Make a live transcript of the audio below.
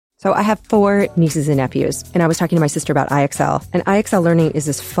So I have 4 nieces and nephews, and I was talking to my sister about IXL. And IXL Learning is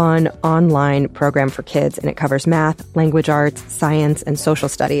this fun online program for kids, and it covers math, language arts, science, and social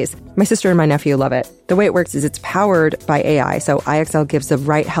studies. My sister and my nephew love it. The way it works is it's powered by AI, so IXL gives the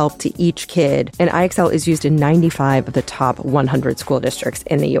right help to each kid, and IXL is used in 95 of the top 100 school districts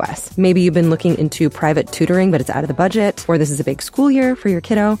in the U.S. Maybe you've been looking into private tutoring, but it's out of the budget, or this is a big school year for your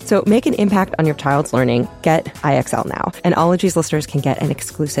kiddo. So make an impact on your child's learning. Get IXL now. And Ologies listeners can get an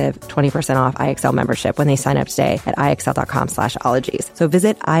exclusive 20% off IXL membership when they sign up today at IXL.com/ologies. So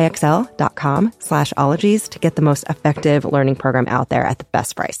visit IXL.com/ologies to get the most effective learning program out there at the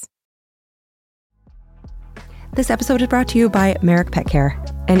best price. This episode is brought to you by Merrick Pet Care.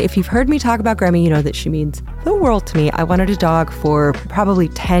 And if you've heard me talk about Grammy, you know that she means the world to me. I wanted a dog for probably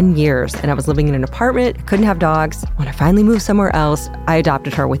 10 years, and I was living in an apartment, couldn't have dogs. When I finally moved somewhere else, I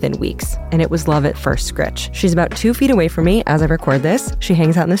adopted her within weeks, and it was love at first scritch. She's about 2 feet away from me as I record this. She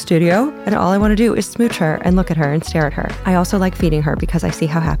hangs out in the studio, and all I want to do is smooch her and look at her and stare at her. I also like feeding her because I see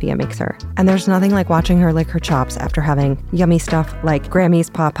how happy it makes her. And there's nothing like watching her lick her chops after having yummy stuff like Grammy's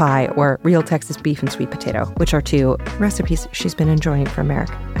pot pie or Real Texas beef and sweet potato, which are 2 recipes she's been enjoying from Merrick.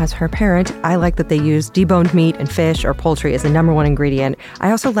 As her parent, I like that they use deboned meat and fish or poultry as the #1 ingredient. I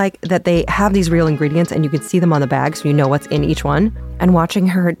also like that they have these real ingredients and you can see them on the bag so you know what's in each one. And watching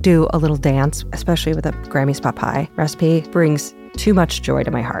her do a little dance, especially with a Grammy's pot pie recipe, brings too much joy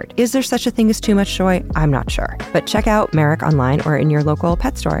to my heart. Is there such a thing as too much joy? I'm not sure. But check out Merrick online or in your local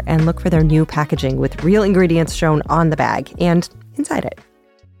pet store and look for their new packaging with real ingredients shown on the bag and inside it.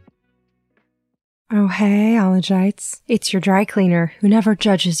 Oh, hey, Ologites. It's your dry cleaner who never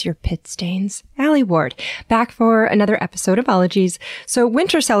judges your pit stains. Allie Ward, back for another episode of Ologies. So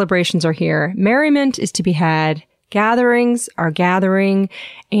winter celebrations are here. Merriment is to be had. Gatherings are gathering.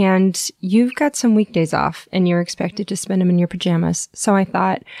 And you've got some weekdays off and you're expected to spend them in your pajamas. So I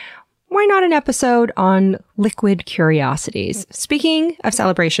thought, why not an episode on liquid curiosities? Speaking of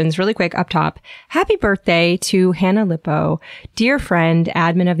celebrations, really quick up top, happy birthday to Hannah Lippo, dear friend,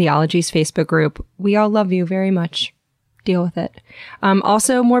 admin of the Ologies Facebook group. We all love you very much. Deal with it.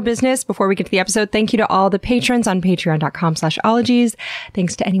 Also, more business before we get to the episode. Thank you to all the patrons on patreon.com/ologies.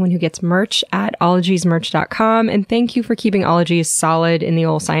 Thanks to anyone who gets merch at ologiesmerch.com. And thank you for keeping Ologies solid in the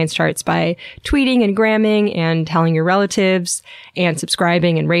old science charts by tweeting and gramming and telling your relatives and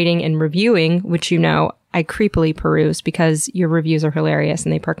subscribing and rating and reviewing, which you know I creepily peruse because your reviews are hilarious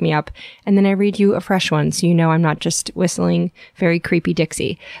and they perk me up. And then I read you a fresh one so you know I'm not just whistling very creepy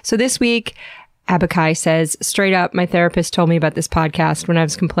Dixie. So this week, Abakai says, straight up, my therapist told me about this podcast when I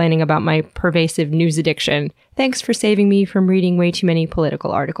was complaining about my pervasive news addiction. Thanks for saving me from reading way too many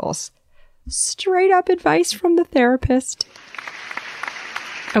political articles. Straight up advice from the therapist.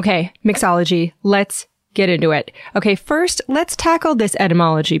 Okay, mixology. Let's get into it. Okay, first, let's tackle this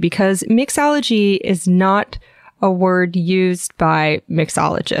etymology because mixology is not a word used by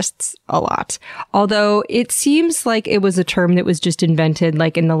mixologists a lot. Although it seems like it was a term that was just invented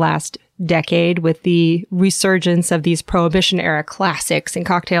like in the last decade with the resurgence of these Prohibition era classics and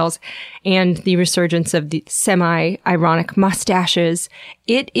cocktails and the resurgence of the semi-ironic mustaches.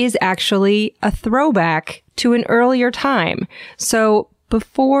 It is actually a throwback to an earlier time. So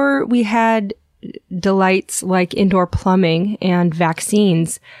before we had delights like indoor plumbing and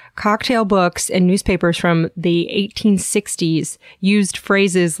vaccines, cocktail books and newspapers from the 1860s used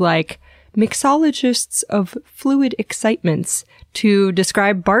phrases like mixologists of fluid excitements to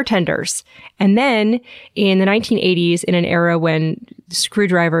describe bartenders. And then in the 1980s, in an era when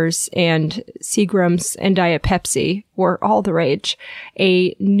screwdrivers and Seagrams and Diet Pepsi were all the rage,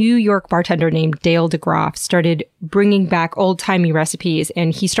 a New York bartender named Dale DeGroff started bringing back old-timey recipes,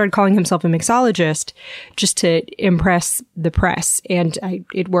 and he started calling himself a mixologist just to impress the press. And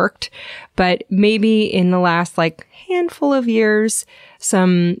it worked. But maybe in the last handful of years,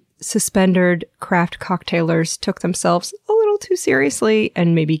 some suspendered craft cocktailers took themselves a little too seriously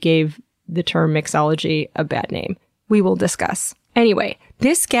and maybe gave the term mixology a bad name. We will discuss. Anyway,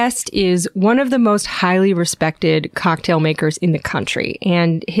 this guest is one of the most highly respected cocktail makers in the country,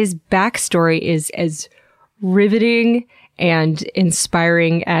 and his backstory is as riveting and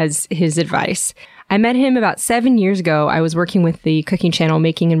inspiring as his advice. I met him about 7 years ago. I was working with the cooking channel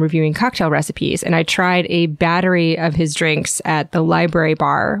making and reviewing cocktail recipes, and I tried a battery of his drinks at the Library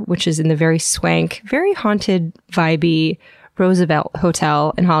Bar, which is in the very swank, very haunted, vibey Roosevelt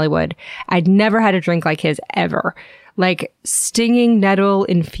Hotel in Hollywood. I'd never had a drink like his ever. Like stinging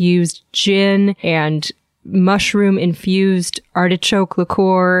nettle-infused gin and mushroom-infused artichoke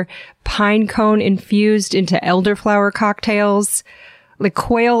liqueur, pine cone-infused into elderflower cocktails, like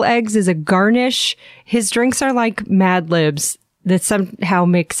quail eggs as a garnish. His drinks are like Mad Libs that somehow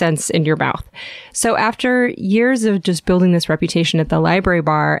makes sense in your mouth. So after years of just building this reputation at the Library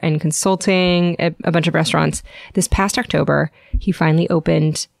Bar and consulting at a bunch of restaurants, this past October, he finally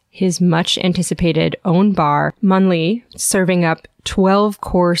opened his much anticipated own bar, Munli, serving up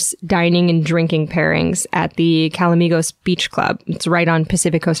 12-course dining and drinking pairings at the Calamigos Beach Club. It's right on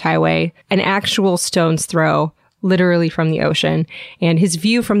Pacific Coast Highway, an actual stone's throw, literally from the ocean. And his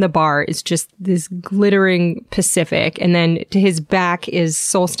view from the bar is just this glittering Pacific. And then to his back is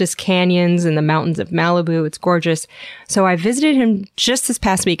Solstice Canyons and the mountains of Malibu. It's gorgeous. So I visited him just this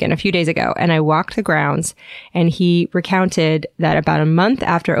past weekend, a few days ago, and I walked the grounds, and he recounted that about a month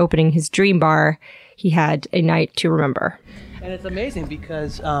after opening his dream bar, he had a night to remember. And it's amazing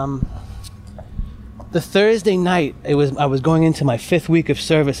because the Thursday night, I was going into my 5th week of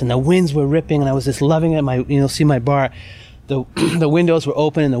service, and the winds were ripping, and I was just loving it. See my bar, the the windows were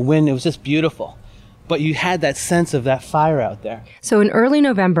open, and the wind, it was just beautiful. But you had that sense of that fire out there. So in early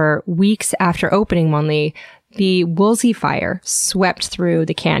November, weeks after opening Munli, the Woolsey fire swept through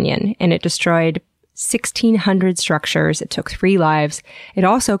the canyon, and it destroyed 1,600 structures. It took 3 lives. It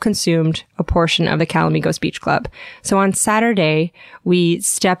also consumed a portion of the Calamigos Beach Club. So on Saturday, we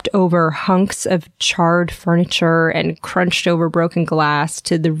stepped over hunks of charred furniture and crunched over broken glass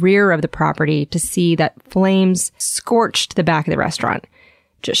to the rear of the property to see that flames scorched the back of the restaurant.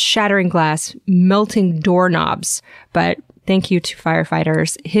 Just shattering glass, melting doorknobs. But thank you to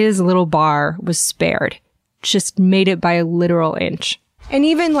firefighters, his little bar was spared. Just made it by a literal inch. And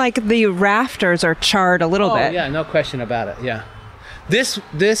even like the rafters are charred a little bit. Yeah, no question about it. Yeah.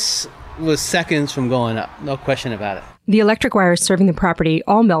 This was seconds from going up. No question about it. The electric wires serving the property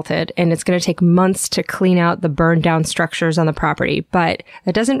all melted, and it's going to take months to clean out the burned down structures on the property, but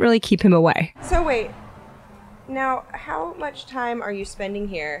that doesn't really keep him away. So wait, now how much time are you spending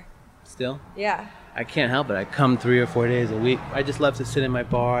here? Still? Yeah. I can't help it. I come 3 or 4 days a week. I just love to sit in my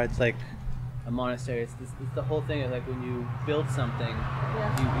bar. It's like a monastery. It's the whole thing. Is like when you build something,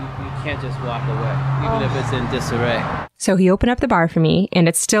 you can't just walk away, even if it's in disarray. So he opened up the bar for me, and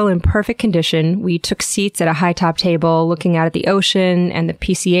it's still in perfect condition. We took seats at a high top table looking out at the ocean and the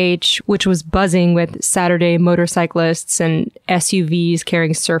PCH, which was buzzing with Saturday motorcyclists and SUVs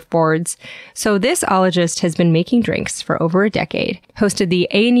carrying surfboards. So this ologist has been making drinks for over a decade, hosted the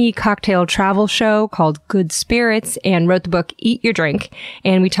A&E cocktail travel show called Good Spirits, and wrote the book Eat Your Drink.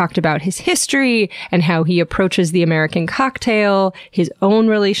 And we talked about his history and how he approaches the American cocktail, his own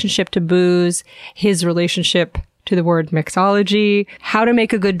relationship to booze, his relationship to the word mixology, how to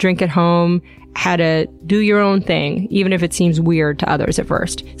make a good drink at home, how to do your own thing, even if it seems weird to others at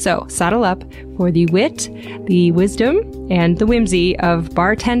first. So saddle up for the wit, the wisdom, and the whimsy of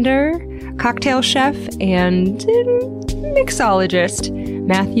bartender, cocktail chef, and mixologist,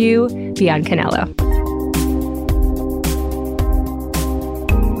 Matthew Bianconello.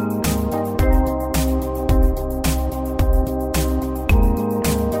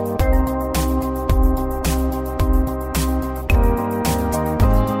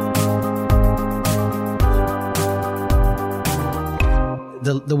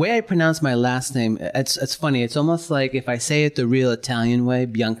 The way I pronounce my last name, it's funny. It's almost like if I say it the real Italian way,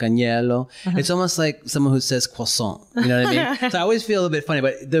 Biancagnello, it's almost like someone who says croissant. You know what I mean? So I always feel a little bit funny,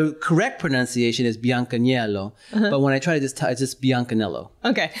 but the correct pronunciation is Biancagnello. But when I try to it's just Bianconello.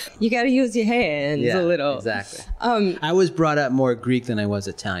 Okay. You got to use your hands a little. Exactly. I was brought up more Greek than I was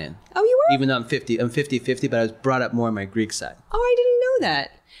Italian. Oh, you were? Even though I'm 50-50, but I was brought up more on my Greek side. Oh, I didn't know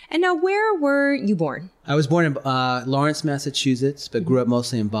that. And now, where were you born? I was born in Lawrence, Massachusetts, but grew up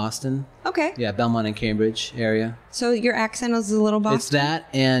mostly in Boston. Okay. Yeah, Belmont and Cambridge area. So your accent is a little Boston? It's that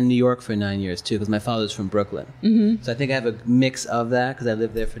and New York for 9 years, too, because my father's from Brooklyn. Mm-hmm. So I think I have a mix of that because I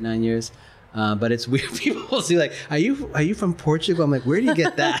lived there for 9 years. But it's weird. People will see, like, are you from Portugal? I'm like, where do you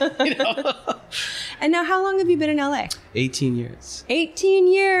get that? You know? And now, how long have you been in LA? 18 years.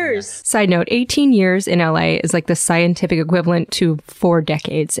 18 years. Yeah. Side note, 18 years in LA is like the scientific equivalent to 4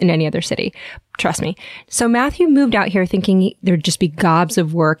 decades in any other city. Trust me. So Matthew moved out here thinking there'd just be gobs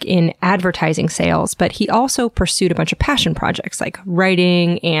of work in advertising sales, but he also pursued a bunch of passion projects like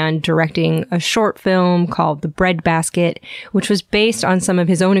writing and directing a short film called The Bread Basket, which was based on some of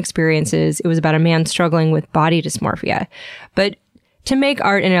his own experiences. It was about a man struggling with body dysmorphia. But to make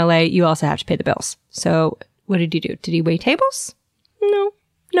art in LA, you also have to pay the bills. So what did he do? Did he wait tables? No.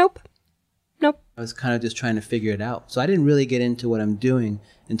 Nope. I was kind of just trying to figure it out. So I didn't really get into what I'm doing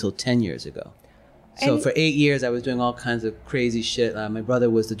until 10 years ago. So for 8 years, I was doing all kinds of crazy shit. My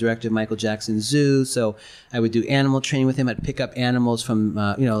brother was the director of Michael Jackson's Zoo, so I would do animal training with him. I'd pick up animals from,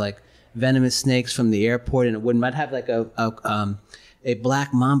 like venomous snakes from the airport, and I'd have like a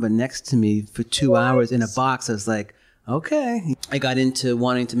black mamba next to me for 2 hours in a box. I was like, okay. I got into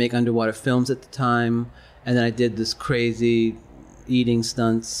wanting to make underwater films at the time, and then I did this crazy eating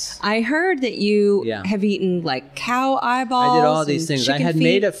stunts. I heard that you Yeah. have eaten like cow eyeballs. I did all these and things. I chicken had feet.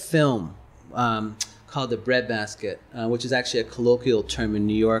 made a film called The Breadbasket, which is actually a colloquial term in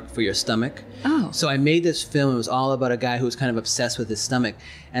New York for your stomach. Oh. So I made this film. It was all about a guy who was kind of obsessed with his stomach,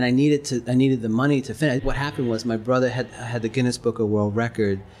 and I needed the money to finish. What happened was my brother had the Guinness Book of World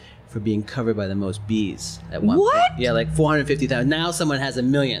Record for being covered by the most bees at one What? point. Yeah, like 450,000. Now someone has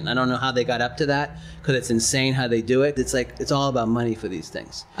 1 million. I don't know how they got up to that because it's insane how they do it. It's like it's all about money for these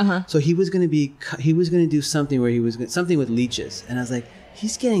things. So he was going to do something where something with leeches, and I was like,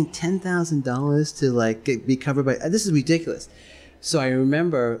 he's getting $10,000 to like be covered by. This is ridiculous. So I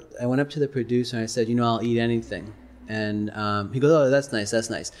remember I went up to the producer and I said, I'll eat anything. And he goes, oh, that's nice, that's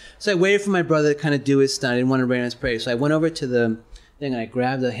nice. So I waited for my brother to kind of do his stunt. I didn't want to rain on his parade. So I went over to the thing and I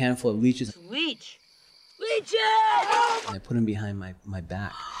grabbed a handful of leeches. Leeches! And I put them behind my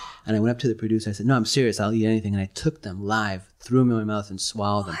back. And I went up to the producer. I said, no, I'm serious. I'll eat anything. And I took them live, threw them in my mouth and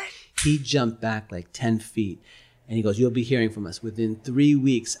swallowed them. He jumped back like 10 feet. And he goes, you'll be hearing from us. Within 3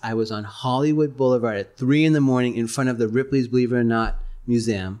 weeks, I was on Hollywood Boulevard at 3 a.m. in front of the Ripley's Believe It or Not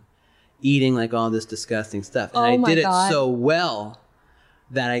Museum, eating like all this disgusting stuff. And I did it so well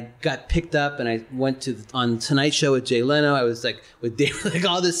that I got picked up and I went on Tonight Show with Jay Leno. I was like with David, like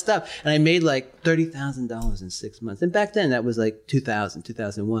all this stuff. And I made like $30,000 in 6 months. And back then that was like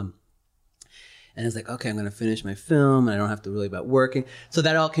 2001. And I was like, okay, I'm going to finish my film and I don't have to worry about working. So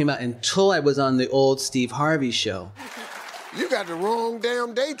that all came out until I was on the old Steve Harvey show. You got the wrong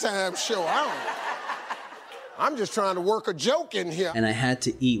damn daytime show. I'm just trying to work a joke in here. And I had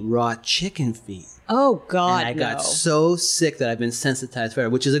to eat raw chicken feet. Oh, God, And I got so sick that I've been sensitized forever,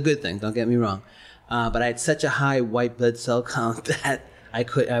 which is a good thing, don't get me wrong. But I had such a high white blood cell count that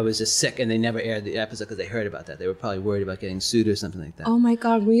I was just sick, and they never aired the episode because they heard about that. They were probably worried about getting sued or something like that. Oh, my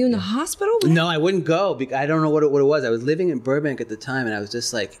God. Were you in the hospital? No, I wouldn't go. I don't know what it was. I was living in Burbank at the time, and I was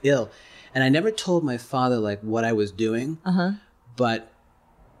just like ill. And I never told my father like what I was doing. But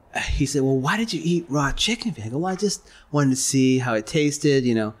he said, well, why did you eat raw chicken feet? I go, well, I just wanted to see how it tasted,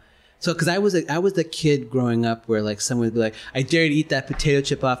 So, because I was the kid growing up where like someone would be like, I dare you to eat that potato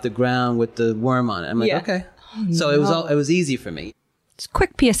chip off the ground with the worm on it. I'm like, okay. So it was easy for me. Just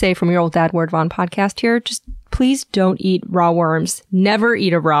quick PSA from your old dad, Ward Vaughn podcast here. Just please don't eat raw worms. Never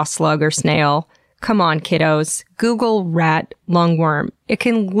eat a raw slug or snail. Come on, kiddos. Google rat lungworm. It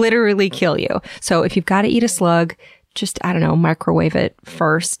can literally kill you. So if you've got to eat a slug, just, microwave it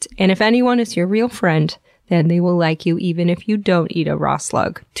first. And if anyone is your real friend, then they will like you even if you don't eat a raw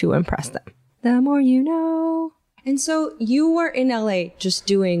slug to impress them. The more you know. And so you were in LA just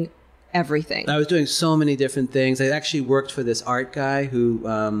doing everything. I was doing so many different things. I actually worked for this art guy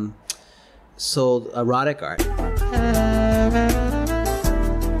who sold erotic art.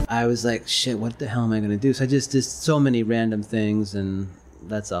 I was like, shit, what the hell am I going to do? So I just did so many random things, and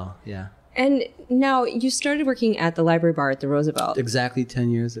that's all, yeah. And now you started working at the library bar at the Roosevelt. Exactly 10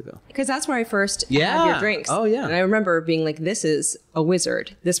 years ago. Because that's where I first had Yeah. your drinks. Oh, yeah. And I remember being like, this is a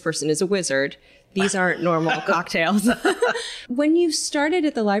wizard. This person is a wizard. These aren't normal cocktails. When you started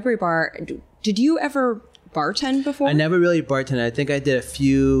at the library bar, did you ever bartend before? I never really bartended. I think I did a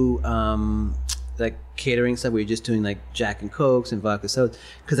few like catering stuff where you're just doing like Jack and Cokes and vodka sodas.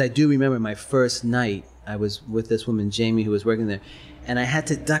 Because I do remember my first night, I was with this woman, Jamie, who was working there. And I had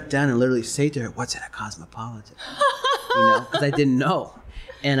to duck down and literally say to her, what's in a Cosmopolitan? Because I didn't know.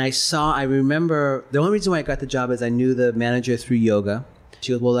 And I remember, the only reason why I got the job is I knew the manager through yoga.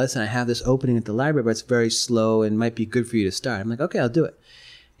 She goes, well, listen, I have this opening at the library, but it's very slow and might be good for you to start. I'm like, okay, I'll do it.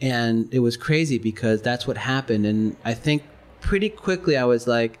 And it was crazy because that's what happened. And I think pretty quickly I was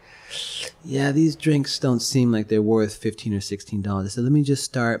like, yeah, these drinks don't seem like they're worth $15 or $16. So let me just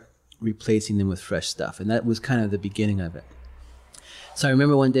start replacing them with fresh stuff. And that was kind of the beginning of it. So I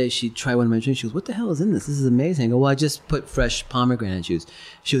remember one day she tried one of my drinks. She goes, what the hell is in this? This is amazing. I go, well, I just put fresh pomegranate juice.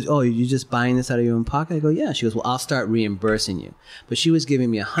 She goes, oh, you're just buying this out of your own pocket? I go, yeah. She goes, well, I'll start reimbursing you. But she was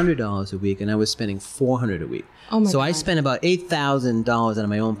giving me $100 a week, and I was spending $400 a week. Oh my so God. I spent about $8,000 out of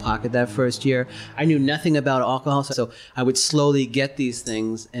my own pocket that first year. I knew nothing about alcohol, so I would slowly get these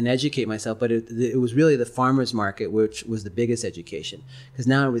things and educate myself. But it was really the farmer's market, which was the biggest education. Because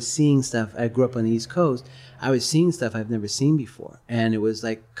now I was seeing stuff. I grew up on the East Coast. I was seeing stuff I've never seen before. And it was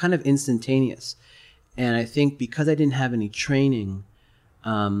like kind of instantaneous. And I think because I didn't have any training,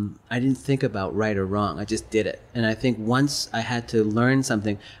 I didn't think about right or wrong. I just did it. And I think once I had to learn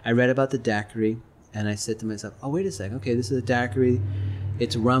something, I read about the daiquiri. And I said to myself, oh, wait a second. Okay, this is a daiquiri.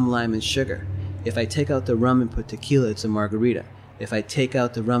 It's rum, lime, and sugar. If I take out the rum and put tequila, it's a margarita. If I take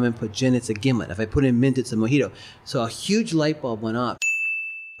out the rum and put gin, it's a gimlet. If I put in mint, it's a mojito. So a huge light bulb went off.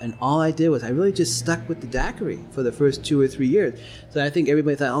 And all I did was I really just stuck with the daiquiri for the first 2 or 3 years. So I think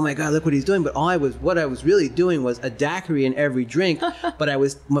everybody thought, oh my God, look what he's doing. But what I was really doing was a daiquiri in every drink. But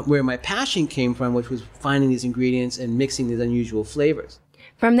where my passion came from, which was finding these ingredients and mixing these unusual flavors.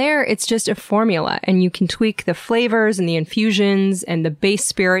 From there, it's just a formula, and you can tweak the flavors and the infusions and the base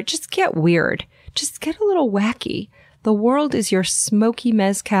spirit. Just get weird. Just get a little wacky. The world is your smoky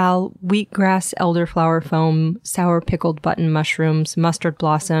mezcal, wheatgrass elderflower foam, sour pickled button mushrooms, mustard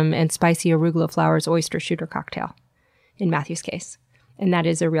blossom, and spicy arugula flowers oyster shooter cocktail, in Matthew's case. And that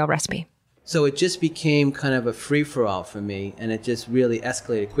is a real recipe. So it just became kind of a free-for-all for me, and it just really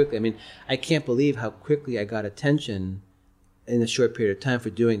escalated quickly. I mean, I can't believe how quickly I got attention in a short period of time for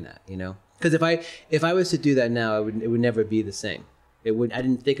doing that, you know? Because if I was to do that now, it would never be the same. I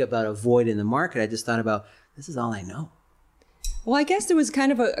didn't think about a void in the market. I just thought about, this is all I know. Well, I guess there was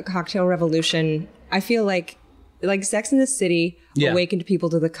kind of a cocktail revolution. I feel like Sex and the City awakened people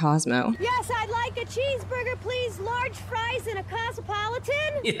to the Cosmo. Yes, I'd like a cheeseburger, please, large fries, and a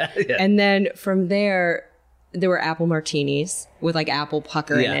Cosmopolitan. Yeah. And then from there were apple martinis with like apple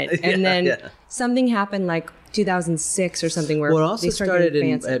pucker in it. And then something happened like 2006 or something where well, it also they started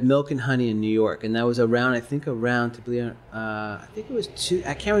advancing. at Milk and Honey in New York, and that was around I think it was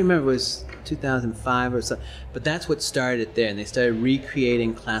I can't remember, it was 2005 or so, but that's what started it there, and they started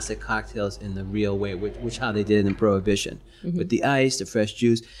recreating classic cocktails in the real way, which how they did it in Prohibition, with the ice, the fresh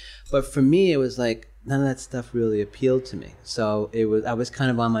juice. But for me, it was like none of that stuff really appealed to me. So I was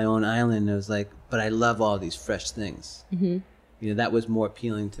kind of on my own island, and it was like, but I love all these fresh things. You know, that was more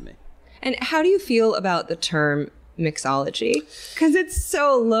appealing to me. And how do you feel about the term mixology? Because it's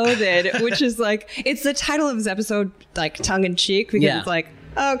so loaded, which is like, it's the title of this episode, like tongue in cheek, because it's like,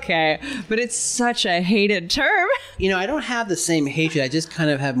 okay, but it's such a hated term. You know, I don't have the same hatred. I just kind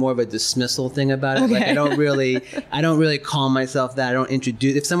of have more of a dismissal thing about it. Okay. Like I don't really call myself that. I don't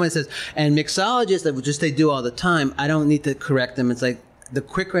introduce. If someone says, and mixologists, they do all the time, I don't need to correct them. It's like, the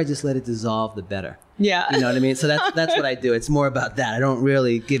quicker I just let it dissolve, the better. Yeah. You know what I mean? So that's what I do. It's more about that. I don't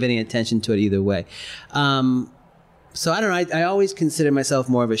really give any attention to it either way. So I don't know. I always considered myself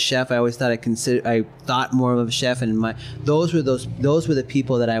more of a chef. I always thought I thought more of a chef, and those were the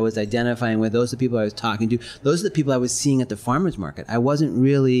people that I was identifying with. Those are the people I was talking to. Those are the people I was seeing at the farmers market. I wasn't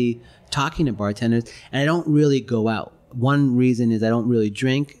really talking to bartenders, and I don't really go out. One reason is I don't really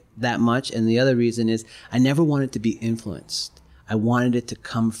drink that much, and the other reason is I never wanted to be influenced. I wanted it to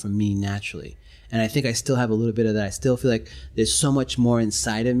come from me naturally. And I think I still have a little bit of that. I still feel like there's so much more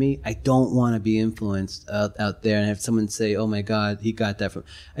inside of me. I don't want to be influenced out there and have someone say, oh my God, he got that from...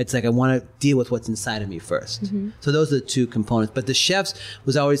 It's like I want to deal with what's inside of me first. So those are the two components. But the chefs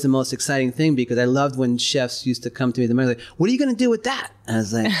was always the most exciting thing, because I loved when chefs used to come to me. They're like, what are you going to do with that? And I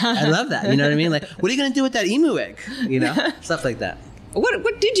was like, I love that. You know what I mean? Like, what are you going to do with that emu egg? You know, stuff like that.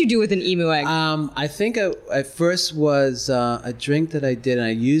 What did you do with an emu egg? I think at first was a drink that I did, and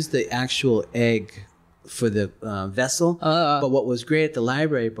I used the actual egg for the vessel. But what was great at the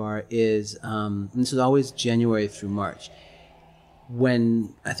library bar is, and this was always January through March,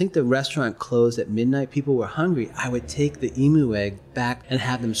 when I think the restaurant closed at midnight, people were hungry, I would take the emu egg back and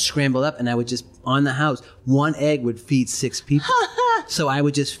have them scrambled up, and I would just, on the house, one egg would feed 6 people. So I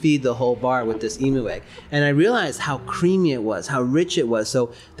would just feed the whole bar with this emu egg. And I realized how creamy it was, how rich it was.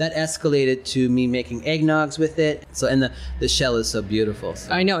 So that escalated to me making eggnogs with it. So, and the shell is so beautiful.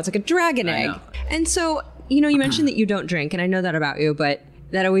 So. I know, it's like a dragon egg. And so, you know, you mentioned that you don't drink, and I know that about you, but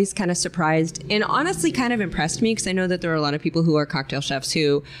that always kind of surprised and honestly kind of impressed me, because I know that there are a lot of people who are cocktail chefs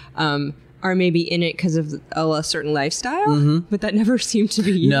who are maybe in it because of a certain lifestyle, but that never seemed to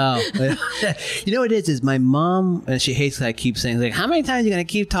be you. No. You know what it is my mom, and she hates that I keep saying, like, how many times are you going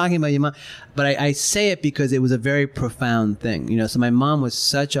to keep talking about your mom? But I say it because it was a very profound thing. You know, so my mom was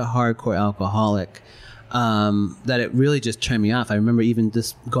such a hardcore alcoholic that it really just turned me off. I remember even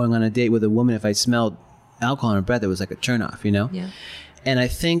just going on a date with a woman, if I smelled alcohol in her breath, it was like a turnoff, you know? Yeah. And I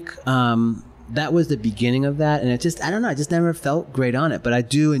think that was the beginning of that. And it just, I don't know, I just never felt great on it. But I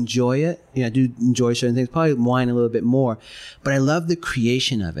do enjoy it. You know, I do enjoy certain things, probably wine a little bit more. But I love the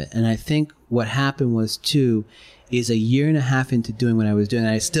creation of it. And I think what happened was, too, is a year and a half into doing what I was doing,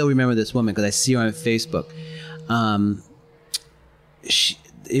 and I still remember this woman because I see her on Facebook.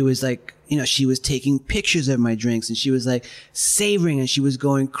 It was like, you know, she was taking pictures of my drinks, and she was like savoring, and she was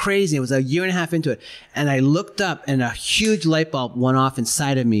going crazy. It was a year and a half into it. And I looked up, and a huge light bulb went off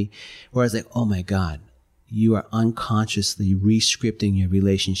inside of me where I was like, oh my God, you are unconsciously re-scripting your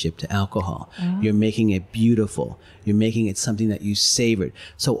relationship to alcohol. You're making it beautiful. You're making it something that you savored.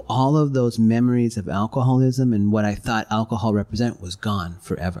 So all of those memories of alcoholism and what I thought alcohol represented was gone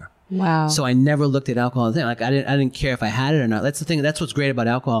forever. Wow. So I never looked at alcohol as a thing. Like I didn't care if I had it or not. That's the thing. That's what's great about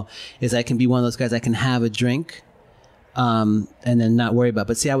alcohol is I can be one of those guys. I can have a drink, and then not worry about it.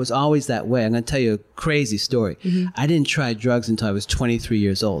 But see, I was always that way. I'm going to tell you a crazy story. I didn't try drugs until I was 23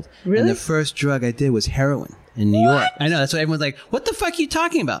 years old. Really? And the first drug I did was heroin in New York. I know. That's why everyone's like, what the fuck are you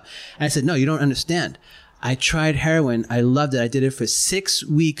talking about? And I said, no, you don't understand. I tried heroin. I loved it. I did it for 6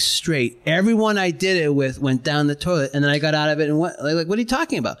 weeks straight. Everyone I did it with went down the toilet, and then I got out of it and what are you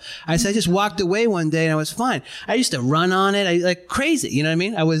talking about? I said, I just walked away one day and I was fine. I used to run on it. Like crazy. You know what I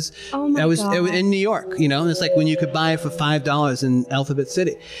mean? I was in New York, you know, and it's like when you could buy it for $5 in Alphabet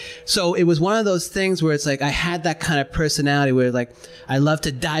City. So it was one of those things where it's like, I had that kind of personality where like, I love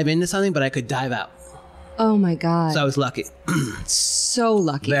to dive into something, but I could dive out. Oh my God. So I was lucky. So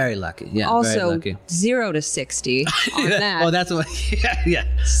lucky. Very lucky. Yeah. Also, very lucky. 0 to 60 on that. Oh, that's what. Yeah.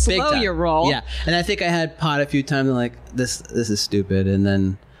 Slow Big time. your roll. Yeah, and I think I had pot a few times. And like this is stupid, and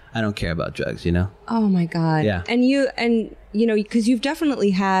then I don't care about drugs. You know. Oh my God. Yeah. And you know, because you've definitely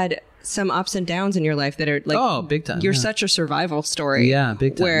had some ups and downs in your life that are like, big time. You're yeah. such a survival story. Yeah,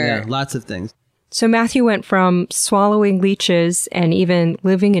 big time. Where Yeah, lots of things. So Matthew went from swallowing leeches and even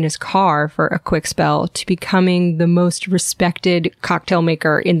living in his car for a quick spell to becoming the most respected cocktail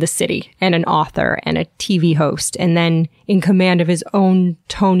maker in the city and an author and a TV host and then in command of his own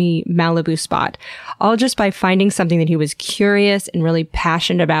Tony Malibu spot, all just by finding something that he was curious and really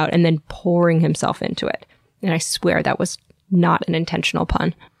passionate about and then pouring himself into it. And I swear that was not an intentional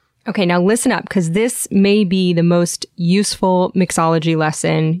pun. Okay, now listen up, because this may be the most useful mixology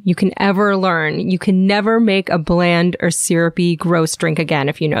lesson you can ever learn. You can never make a bland or syrupy, gross drink again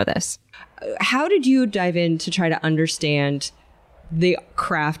if you know this. How did you dive in to try to understand the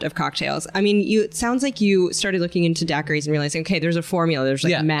craft of cocktails? I mean, it sounds like you started looking into daiquiris and realizing, okay, there's a formula, there's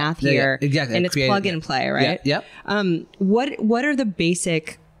like math here, exactly. And it's plug and play, right? Yeah. What are the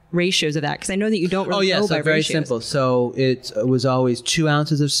basic ratios of that? Because I know that you don't really go by so very ratios. simple. So it was always 2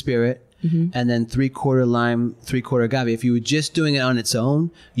 ounces of spirit and then 3/4 lime, 3/4 agave. If you were just doing it on its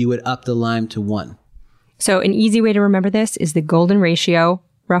own, you would up the lime to 1. So an easy way to remember this is the golden ratio,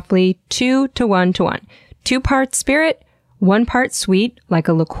 roughly 2 to 1 to 1. 2 parts spirit, 1 part sweet, like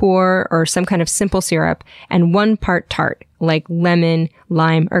a liqueur or some kind of simple syrup, and 1 part tart, like lemon,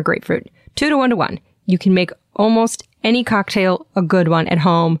 lime, or grapefruit. 2 to 1 to 1. You can make almost any cocktail a good one at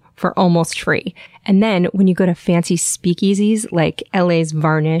home for almost free. And then when you go to fancy speakeasies like LA's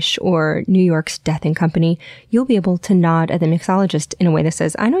Varnish or New York's Death and Company, you'll be able to nod at the mixologist in a way that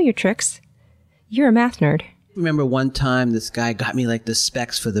says, I know your tricks. You're a math nerd. I remember one time this guy got me like the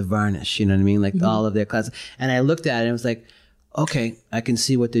specs for the Varnish, you know what I mean? Like all of their classes. And I looked at it and it was like, okay, I can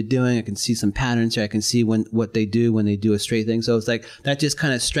see what they're doing. I can see some patterns here. I can see what they do when they do a straight thing. So it's like that just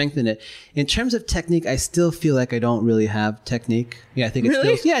kind of strengthened it. In terms of technique, I still feel like I don't really have technique. Yeah, I think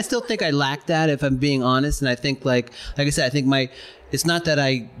I still think I lack that if I'm being honest. And I think like I said, I think it's not that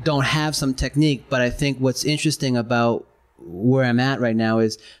I don't have some technique, but I think what's interesting about where I'm at right now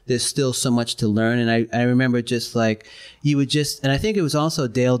is there's still so much to learn. And I remember just like and I think it was also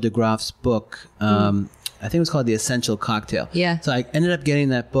Dale DeGroff's book, I think it was called The Essential Cocktail. Yeah. So I ended up getting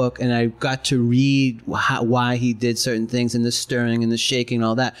that book and I got to read why he did certain things and the stirring and the shaking and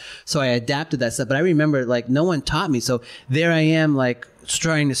all that. So I adapted that stuff. But I remember like no one taught me. So there I am like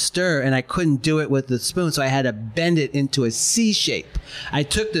trying to stir and I couldn't do it with the spoon. So I had to bend it into a C shape. I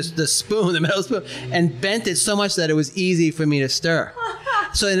took the spoon, the metal spoon, and bent it so much that it was easy for me to stir.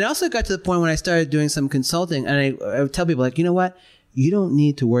 So it also got to the point when I started doing some consulting and I would tell people like, you know what? You don't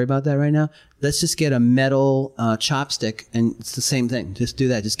need to worry about that right now. Let's just get a metal chopstick and it's the same thing. Just do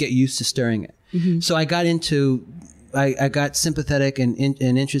that. Just get used to stirring it. Mm-hmm. So I got I got sympathetic and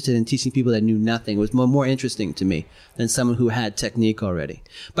interested in teaching people that knew nothing. It was more interesting to me than someone who had technique already.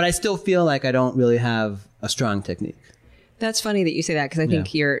 But I still feel like I don't really have a strong technique. That's funny that you say that because I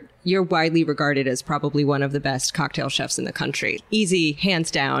think you're widely regarded as probably one of the best cocktail chefs in the country. Easy,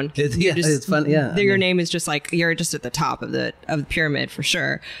 hands down. It's fun. Yeah, your name is just like you're just at the top of the pyramid for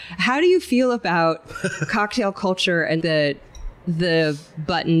sure. How do you feel about cocktail culture and the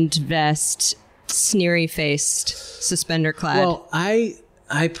buttoned vest, sneery faced, suspender clad? Well,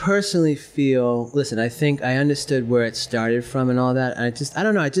 I personally feel, listen, I think I understood where it started from and all that. And I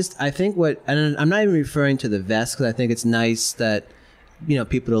don't know. I think I'm not even referring to the vest because I think it's nice that,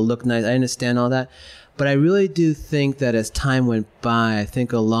 people to look nice. I understand all that. But I really do think that as time went by, I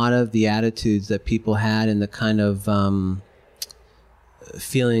think a lot of the attitudes that people had and the kind of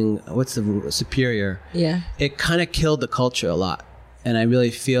feeling, what's the superior? Yeah. It kind of killed the culture a lot. And I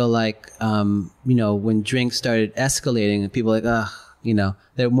really feel like, when drinks started escalating and people were like, ugh,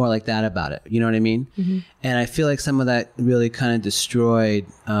 they're more like that about it. You know what I mean? Mm-hmm. And I feel like some of that really kind of destroyed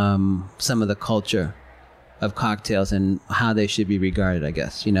some of the culture of cocktails and how they should be regarded, I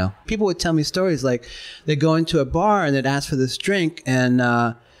guess. People would tell me stories like they'd go into a bar and they'd ask for this drink and,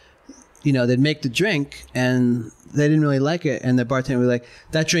 they'd make the drink and they didn't really like it. And the bartender would be like,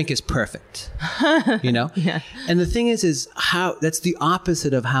 that drink is perfect, Yeah. And the thing is how that's the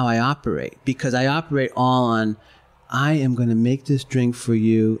opposite of how I operate, because I operate all on, I am going to make this drink for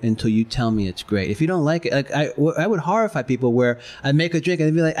you until you tell me it's great. If you don't like it, like I would horrify people where I make a drink and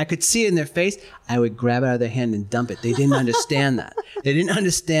they'd be like, I could see it in their face. I would grab it out of their hand and dump it. They didn't understand that. They didn't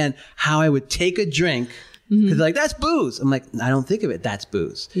understand how I would take a drink because they're like, that's booze. I'm like, I don't think of it. That's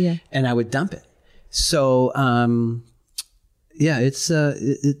booze. Yeah. And I would dump it. So, it's,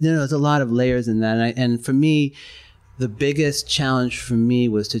 there's a lot of layers in that. And for me, the biggest challenge for me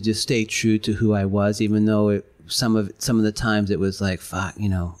was to just stay true to who I was, even though some of the times it was like, fuck,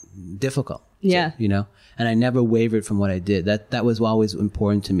 difficult. Yeah. And I never wavered from what I did. That was always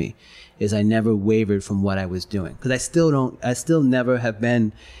important to me, is I never wavered from what I was doing. Because I still never have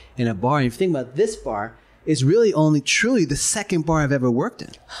been in a bar. And if you think about this bar, it's really only truly the second bar I've ever worked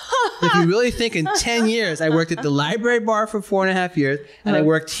in. If you really think in 10 years, I worked at the Library Bar for 4.5 years, and I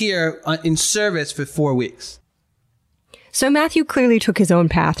worked here in service for 4 weeks. So Matthew clearly took his own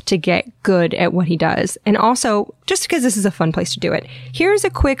path to get good at what he does. And also, just because this is a fun place to do it, here's a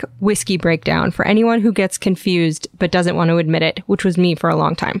quick whiskey breakdown for anyone who gets confused but doesn't want to admit it, which was me for a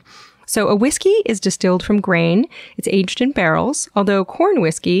long time. So a whiskey is distilled from grain. It's aged in barrels, although corn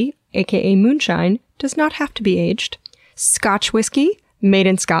whiskey, aka moonshine, does not have to be aged. Scotch whiskey, made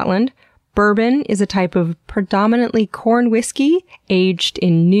in Scotland. Bourbon is a type of predominantly corn whiskey aged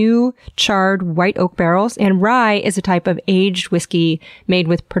in new, charred white oak barrels, and rye is a type of aged whiskey made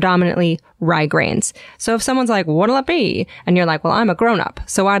with predominantly rye grains. So if someone's like, what'll it be? And you're like, well, I'm a grown-up,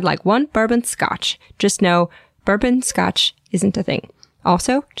 so I'd like one bourbon scotch. Just know, bourbon scotch isn't a thing.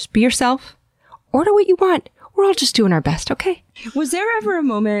 Also, just be yourself. Order what you want. We're all just doing our best, okay? Was there ever a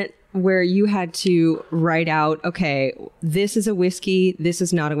moment where you had to write out, okay, this is a whiskey, this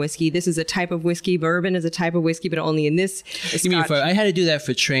is not a whiskey, this is a type of whiskey, bourbon is a type of whiskey, but only in this You mean I had to do that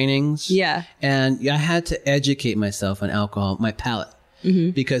for trainings? Yeah. And I had to educate myself on alcohol, my palate. Mm-hmm.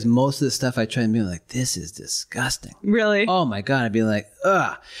 Because most of the stuff I tried to be like, this is disgusting. Really? Oh my God. I'd be like,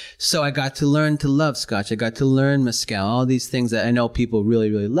 ugh. So I got to learn to love Scotch. I got to learn mezcal, all these things that I know people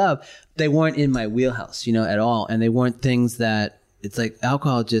really, really love. They weren't in my wheelhouse, at all. And they weren't things that, it's like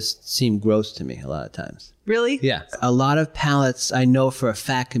alcohol just seemed gross to me a lot of times. Really? Yeah. A lot of palates I know for a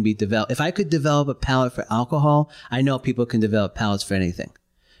fact can be developed. If I could develop a palate for alcohol, I know people can develop palates for anything.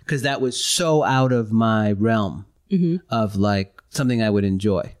 Because that was so out of my realm of like something I would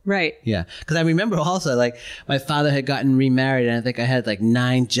enjoy. Right. Yeah. Because I remember also like my father had gotten remarried and I think I had like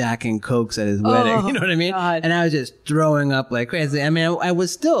 9 Jack and Cokes at his wedding. You know what I mean? God. And I was just throwing up like crazy. I mean, I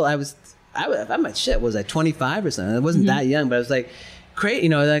was 25 or something. I wasn't that young, but I was like, great,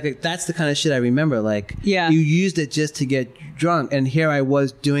 like that's the kind of shit I remember. Like, yeah. You used it just to get drunk. And here I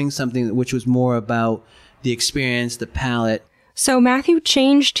was doing something which was more about the experience, the palate. So Matthew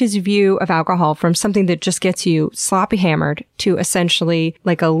changed his view of alcohol from something that just gets you sloppy hammered to essentially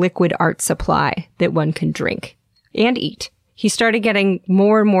like a liquid art supply that one can drink and eat. He started getting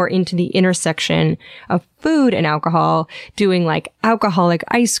more and more into the intersection of food and alcohol, doing like alcoholic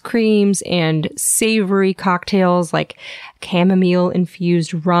ice creams and savory cocktails like chamomile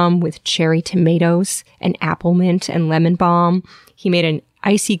infused rum with cherry tomatoes and apple mint and lemon balm. He made an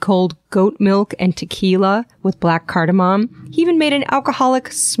icy cold goat milk and tequila with black cardamom. He even made an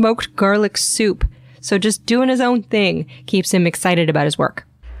alcoholic smoked garlic soup. So just doing his own thing keeps him excited about his work.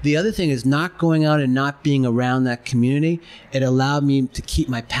 The other thing is not going out and not being around that community. It allowed me to keep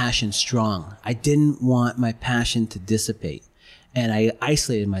my passion strong. I didn't want my passion to dissipate. And I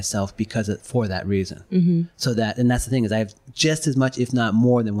isolated myself for that reason. Mm-hmm. And that's the thing is I have just as much, if not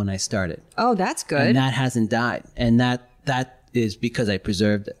more than when I started. Oh, that's good. And that hasn't died. And that is because I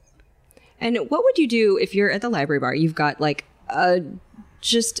preserved it. And what would you do if you're at the library bar? You've got like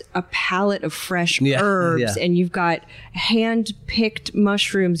just a palette of fresh herbs and you've got hand-picked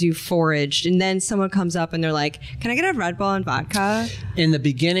mushrooms you've foraged, and then someone comes up and they're like, can I get a Red Bull and vodka? In the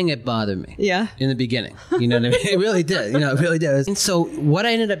beginning, it bothered me. Yeah. In the beginning. You know what I mean? It really did. It really did. And so what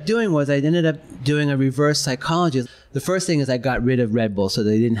I ended up doing was I ended up doing a reverse psychology. The first thing is I got rid of Red Bull so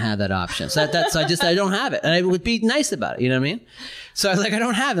they didn't have that option. So I don't have it. And I would be nice about it. You know what I mean? So I was like, I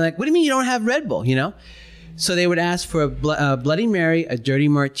don't have it. Like, what do you mean you don't have Red Bull? So they would ask for a Bloody Mary, a Dirty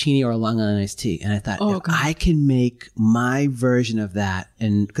Martini, or a Long Island iced tea. And I thought, if I can make my version of that,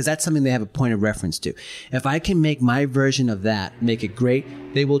 and because that's something they have a point of reference to. If I can make my version of that, make it great,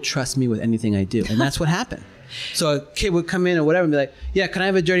 they will trust me with anything I do. And that's what happened. So a kid would come in or whatever and be like, yeah, can I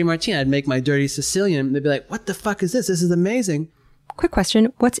have a Dirty Martini? I'd make my Dirty Sicilian. And they'd be like, what the fuck is this? This is amazing. Quick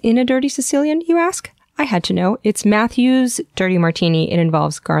question. What's in a Dirty Sicilian, you ask? I had to know. It's Matthew's Dirty Martini. It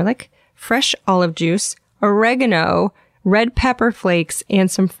involves garlic, fresh olive juice, oregano, red pepper flakes, and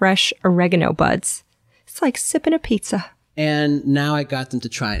some fresh oregano buds. It's like sipping a pizza. And now I got them to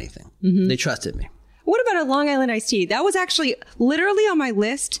try anything. They trusted me. What about a Long Island iced tea? That was actually literally on my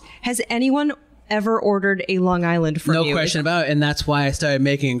list. Has anyone ever ordered a Long Island from you? No question about it. And that's why I started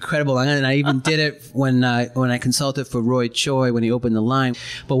making incredible Long Island. And I even did it when I consulted for Roy Choi when he opened the line.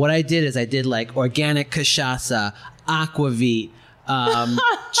 But what I did is I did like organic cachaça, aquavit,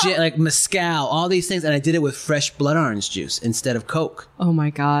 like mezcal, all these things. And I did it with fresh blood orange juice instead of Coke. Oh my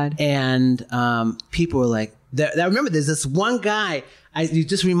God. And people were like, I remember there's this one guy, you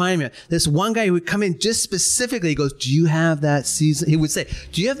just reminded me, this one guy who would come in just specifically, he goes, do you have that season? He would say,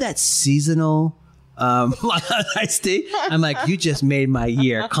 do you have that seasonal Long Island iced tea? I'm like, you just made my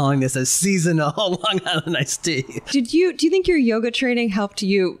year calling this a seasonal Long Island iced tea. Do you think your yoga training helped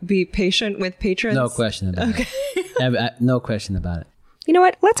you be patient with patrons? No question about it. No question about it. You know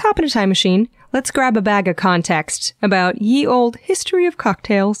what? Let's hop in a time machine. Let's grab a bag of context about ye old history of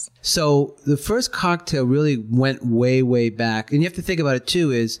cocktails. So the first cocktail really went way, way back. And you have to think about it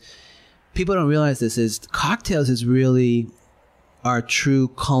too, is people don't realize this, is cocktails is really our true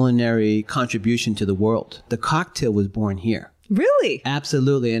culinary contribution to the world. The cocktail was born here. Really?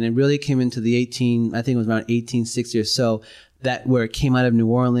 Absolutely. And it really came into the I think it was around 1860 or so, that where it came out of New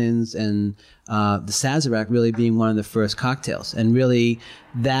Orleans, and the Sazerac really being one of the first cocktails. And really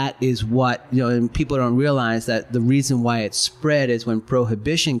that is what, and people don't realize that the reason why it spread is when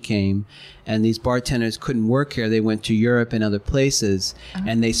Prohibition came and these bartenders couldn't work here, they went to Europe and other places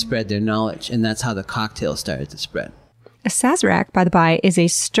and they spread their knowledge. And that's how the cocktail started to spread. A Sazerac, by the by, is a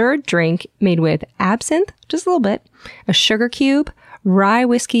stirred drink made with absinthe, just a little bit, a sugar cube, rye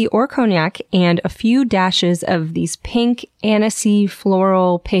whiskey or cognac, and a few dashes of these pink anisey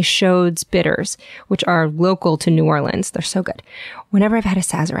floral Peychaud's bitters, which are local to New Orleans. They're so good. Whenever I've had a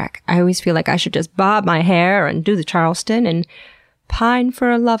Sazerac, I always feel like I should just bob my hair and do the Charleston and pine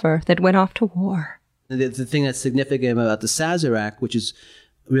for a lover that went off to war. The thing that's significant about the Sazerac, which is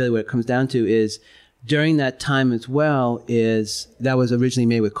really what it comes down to, is during that time as well, is that was originally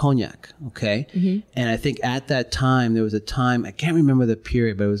made with cognac, okay? Mm-hmm. And I think at that time, there was a time, I can't remember the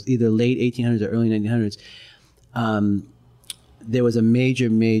period, but it was either late 1800s or early 1900s, there was a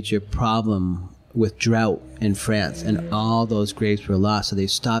major problem with drought in France, and all those grapes were lost, so they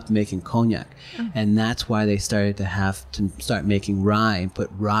stopped making cognac. And that's why they started to have to start making rye and put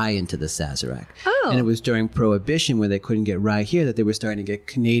rye into the Sazerac. And it was during Prohibition, where they couldn't get rye here, that they were starting to get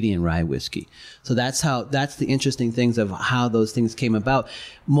Canadian rye whiskey. So that's the interesting things of how those things came about.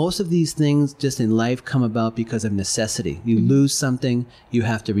 Most of these things just in life come about because of necessity. You lose something, you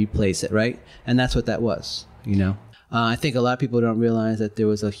have to replace it, right? And that's what that was, I think a lot of people don't realize that there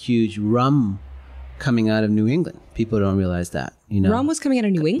was a huge rum coming out of New England. People don't realize that, Rum was coming out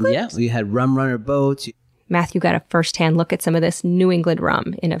of New England? Yeah, we had rum runner boats. Matthew got a first-hand look at some of this New England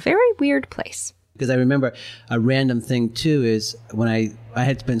rum in a very weird place. Because I remember a random thing too is when I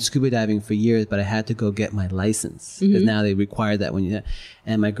had been scuba diving for years, but I had to go get my license because now they require that when you.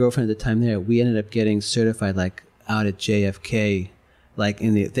 And my girlfriend at the time we ended up getting certified like out at JFK. Like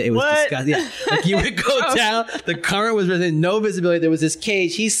it was disgusting. Yeah. Like you would go down, the current was within no visibility. There was this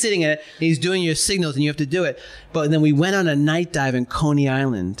cage. He's sitting in it. And he's doing your signals, and you have to do it. But then we went on a night dive in Coney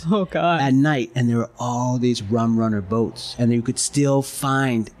Island. Oh God! At night, and there were all these rum runner boats, and you could still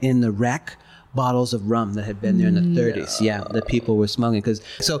find in the wreck bottles of rum that had been there in the 30s. Yeah, that people were smuggling.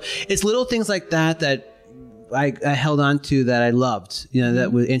 So it's little things like that I held on to that I loved.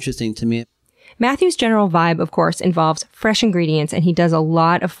 That was interesting to me. Matthew's general vibe, of course, involves fresh ingredients, and he does a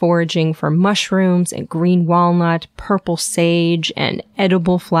lot of foraging for mushrooms and green walnut, purple sage, and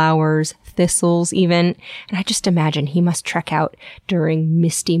edible flowers, thistles even. And I just imagine he must trek out during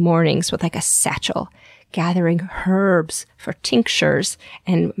misty mornings with like a satchel, gathering herbs for tinctures.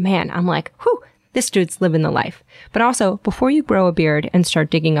 And man, I'm like, whew, this dude's living the life. But also, before you grow a beard and start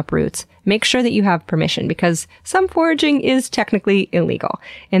digging up roots, make sure that you have permission, because some foraging is technically illegal.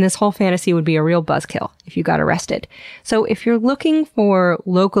 And this whole fantasy would be a real buzzkill if you got arrested. So if you're looking for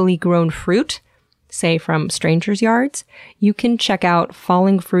locally grown fruit, say from strangers' yards, you can check out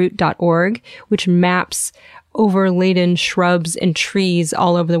fallingfruit.org, which maps overladen shrubs and trees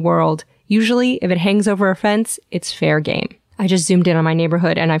all over the world Usually, if it hangs over a fence, it's fair game. I just zoomed in on my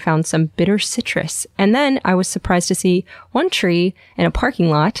neighborhood and I found some bitter citrus. And then I was surprised to see one tree in a parking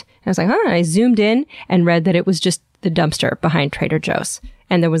lot. And I was like, I zoomed in and read that it was just the dumpster behind Trader Joe's.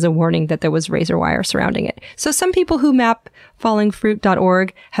 And there was a warning that there was razor wire surrounding it. So some people who map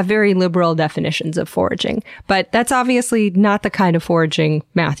fallingfruit.org have very liberal definitions of foraging. But that's obviously not the kind of foraging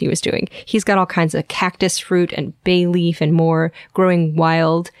Matthew is doing. He's got all kinds of cactus fruit and bay leaf and more growing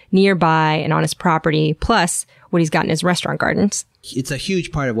wild nearby and on his property, plus what he's got in his restaurant gardens. It's a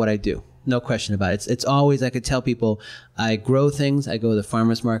huge part of what I do. No question about it. It's always, I could tell people, I grow things, I go to the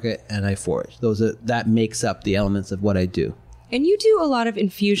farmer's market, and I forage. That makes up the elements of what I do. And you do a lot of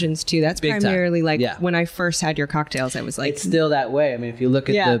infusions too. That's Big primarily time. like Yeah. when I first had your cocktails, I was like, It's still that way. I mean, if you look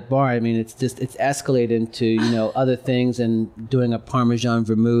at the bar, I mean, it's escalated into, other things and doing a Parmesan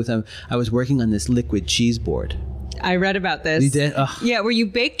vermouth. I was working on this liquid cheese board. I read about this. You did? Ugh. Yeah, where you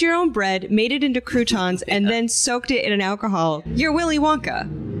baked your own bread, made it into croutons, and then soaked it in an alcohol. You're Willy Wonka.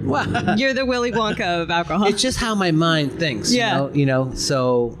 Wow. You're the Willy Wonka of alcohol. It's just how my mind thinks. Yeah.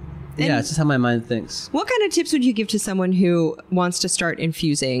 So yeah, it's just how my mind thinks. What kind of tips would you give to someone who wants to start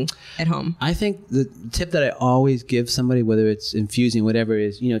infusing at home? I think the tip that I always give somebody, whether it's infusing, whatever it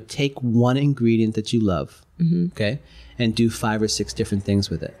is, take one ingredient that you love, okay, and do 5 or 6 different things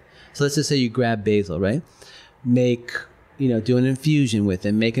with it. So let's just say you grab basil, right? Do an infusion with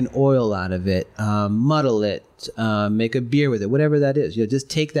it, make an oil out of it, muddle it, make a beer with it, whatever that is. Just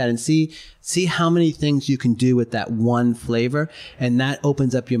take that and see how many things you can do with that one flavor, and that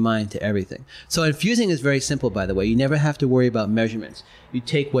opens up your mind to everything. So infusing is very simple, by the way. You never have to worry about measurements. You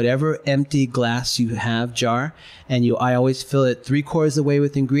take whatever empty glass you have, jar, and I always fill it 3/4 of the way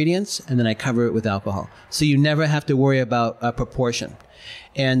with ingredients, and then I cover it with alcohol. So you never have to worry about proportion.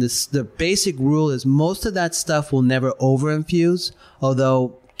 And the basic rule is most of that stuff will never over-infuse,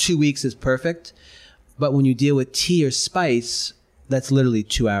 although 2 weeks is perfect. But when you deal with tea or spice, that's literally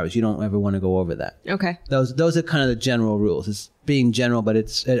 2 hours. You don't ever want to go over that. Okay. Those are kind of the general rules. It's being general, but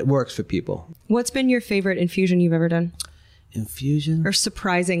it works for people. What's been your favorite infusion you've ever done? Infusion? Or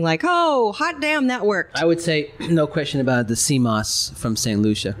surprising, like, oh, hot damn, that worked. I would say, no question about it, the sea moss from St.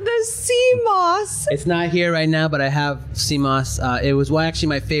 Lucia. The sea moss. It's not here right now, but I have sea moss. It was actually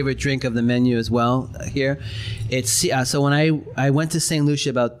my favorite drink of the menu as well here. It's so when I went to St. Lucia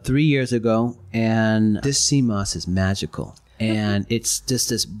about 3 years ago, and this sea moss is magical. And it's just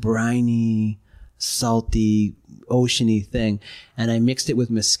this briny, salty, oceany thing. And I mixed it with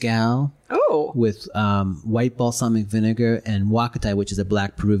mezcal. Oh. With white balsamic vinegar and huacatai, which is a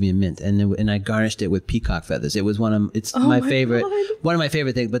black Peruvian mint, and I garnished it with peacock feathers. It was one of my favorite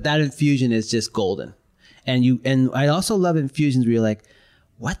things. But that infusion is just golden, and I also love infusions where you're like,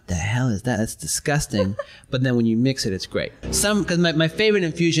 what the hell is that? That's disgusting. But then when you mix it, it's great. Because my favorite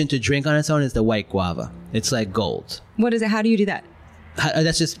infusion to drink on its own is the white guava. It's like gold. What is it? How do you do that?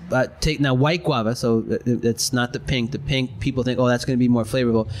 That's just take now white guava, so it's not the pink. The pink, people think, oh, that's going to be more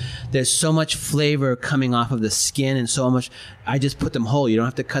flavorful. There's so much flavor coming off of the skin, and so much. I just put them whole. You don't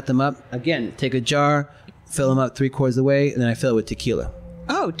have to cut them up. Again, take a jar, fill them up 3/4 of the way, and then I fill it with tequila.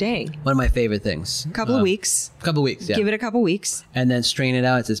 Oh, dang. One of my favorite things. Couple of weeks. Yeah. Give it a couple weeks. And then strain it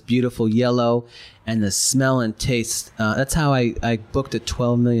out. It's this beautiful yellow, and the smell and taste. That's how I booked a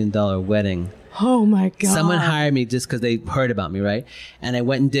 $12 million wedding. Oh my God. Someone hired me just because they heard about me, right? And I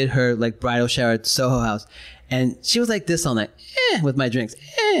went and did her bridal shower at Soho House. And she was like this all night, with my drinks.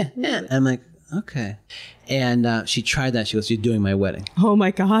 And I'm like, okay. And she tried that. She goes, you're doing my wedding. Oh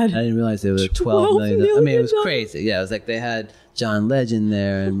my God. I didn't realize it was $12 million. I mean, it was crazy. Yeah, it was like they had John Legend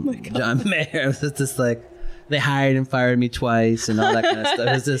there and John Mayer. It was just like, they hired and fired me twice and all that kind of stuff.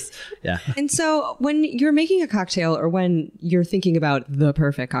 It was just, yeah. And so when you're making a cocktail or when you're thinking about the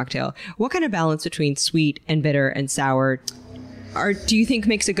perfect cocktail, what kind of balance between sweet and bitter and sour do you think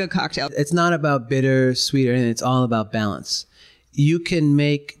makes a good cocktail? It's not about bitter, sweet, or anything. It's all about balance. You can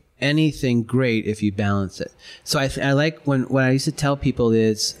make anything great if you balance it. So I like what I used to tell people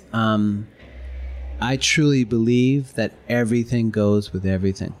is I truly believe that everything goes with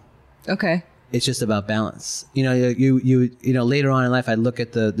everything. Okay. It's just about balance. You know, later on in life, I look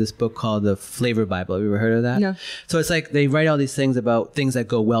at this book called The Flavor Bible. Have you ever heard of that? No. So it's like they write all these things about things that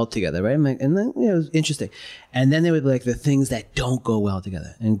go well together, right? And then, it was interesting. And then they would be like the things that don't go well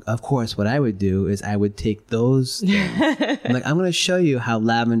together. And of course, what I would do is I would take those things. I'm like, I'm going to show you how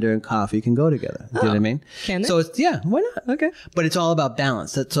lavender and coffee can go together. Do you know what I mean? Can they? So it's, yeah, why not? Okay. But it's all about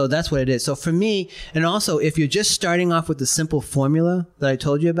balance. So that's what it is. So for me, and also if you're just starting off with the simple formula that I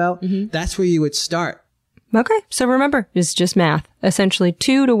told you about, that's where you would start. Okay, so remember, it's just math. Essentially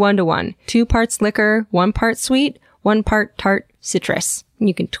 2 to 1 to 1. 2 parts liquor, 1 part sweet, 1 part tart, citrus. And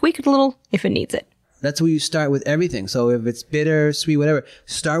you can tweak it a little if it needs it. That's where you start with everything. So if it's bitter, sweet, whatever,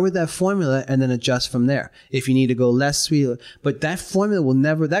 start with that formula and then adjust from there. If you need to go less sweet, but that formula will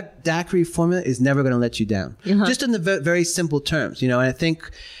never, that daiquiri formula is never going to let you down. Just in the very simple terms, and I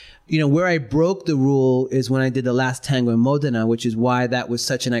think, where I broke the rule is when I did the Last Tango in Modena, which is why that was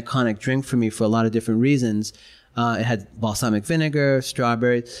such an iconic drink for me for a lot of different reasons. It had balsamic vinegar,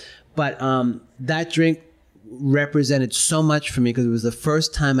 strawberries, but that drink represented so much for me because it was the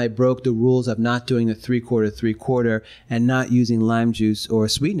first time I broke the rules of not doing the 3/4 and not using lime juice or a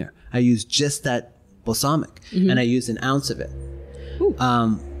sweetener. I used just that balsamic and I used an ounce of it.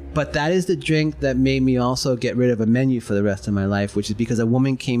 But that is the drink that made me also get rid of a menu for the rest of my life, which is because a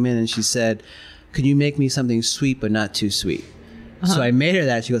woman came in and she said, could you make me something sweet but not too sweet? So I made her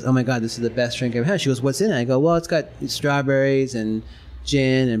that. She goes, oh my God, this is the best drink I've had. She goes, what's in it? I go, well, it's got strawberries and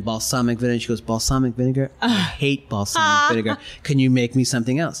gin and balsamic vinegar. She goes, balsamic vinegar? I hate balsamic vinegar. Can you make me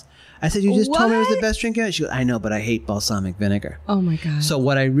something else? I said, you just told me it was the best drink ever. She goes, I know, but I hate balsamic vinegar. Oh my God. So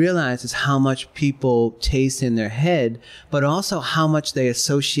what I realized is how much people taste in their head, but also how much they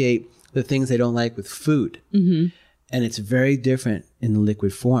associate the things they don't like with food. And it's very different in the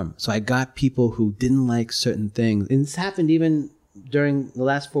liquid form. So I got people who didn't like certain things. And this happened even during the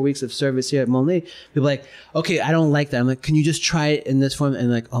last 4 weeks of service here at Monley. People like, okay, I don't like that. I'm like, can you just try it in this form?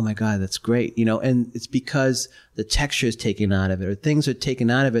 And like, oh my God, that's great. And it's because the texture is taken out of it or things are taken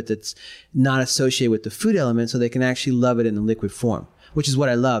out of it that's not associated with the food element so they can actually love it in the liquid form, which is what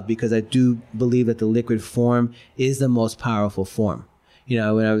I love because I do believe that the liquid form is the most powerful form.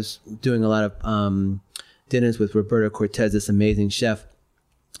 When I was doing a lot of dinners with Roberto Cortez, this amazing chef,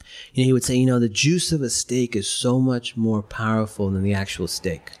 he would say, the juice of a steak is so much more powerful than the actual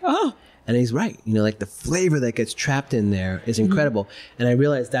steak. Oh. And he's right. Like the flavor that gets trapped in there is incredible. And I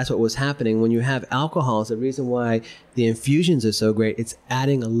realized that's what was happening. When you have alcohol, it's the reason why the infusions are so great. It's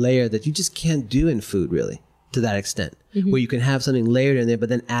adding a layer that you just can't do in food, really, to that extent, where you can have something layered in there, but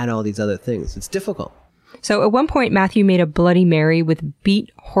then add all these other things. It's difficult. So at one point, Matthew made a Bloody Mary with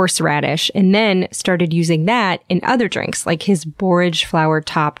beet horseradish and then started using that in other drinks, like his borage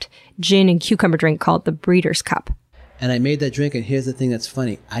flower-topped gin and cucumber drink called the Breeder's Cup. And I made that drink, and here's the thing that's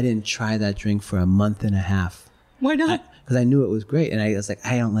funny. I didn't try that drink for a month and a half. Why not? Because I knew it was great, and I was like,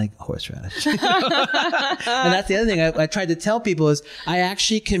 I don't like horseradish. And that's the other thing I tried to tell people is I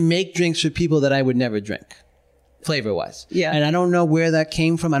actually can make drinks for people that I would never drink, flavor-wise. Yeah. And I don't know where that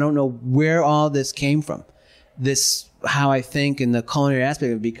came from. I don't know where all this came from. How I think in the culinary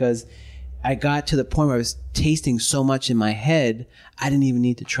aspect of it, because I got to the point where I was tasting so much in my head, I didn't even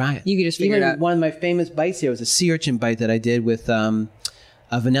need to try it. You could just figure it out. One of my famous bites here was a sea urchin bite that I did with a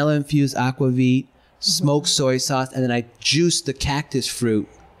vanilla-infused aquavit, smoked soy sauce, and then I juiced the cactus fruit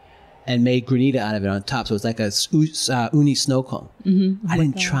and made granita out of it on top. So it's like a uni snow cone. I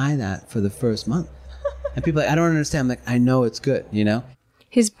didn't try that for the first month. And people are like, I don't understand. I'm like, I know it's good,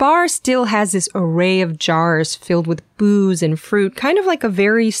 His bar still has this array of jars filled with booze and fruit, kind of like a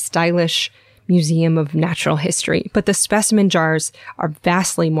very stylish museum of natural history. But the specimen jars are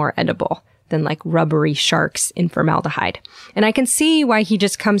vastly more edible than like rubbery sharks in formaldehyde. And I can see why he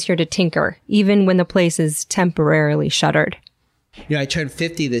just comes here to tinker, even when the place is temporarily shuttered. I turned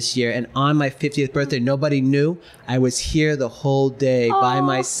 50 this year, and on my 50th birthday, nobody knew. I was here the whole day by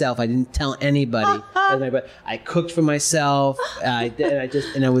myself. I didn't tell anybody. I cooked for myself. And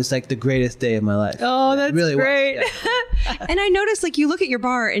it was like the greatest day of my life. Oh, that's really great. Yeah. And I noticed, you look at your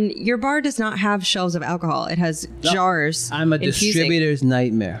bar, and your bar does not have shelves of alcohol. It has jars. I'm a distributor's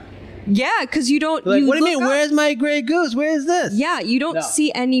nightmare. Yeah, because you don't. Like, what do you mean? Where's my Grey Goose? Where is this? Yeah, you don't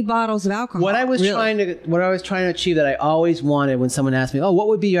see any bottles of alcohol. What I was trying to achieve that I always wanted when someone asked me, "Oh, what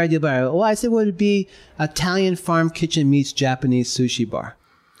would be your ideal bar?" Well, I said, "Would it be Italian farm kitchen meets Japanese sushi bar?"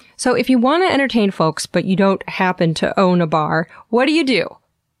 So, if you want to entertain folks, but you don't happen to own a bar, what do?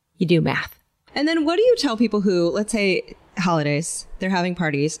 You do math. And then, what do you tell people who, let's say, holidays, they're having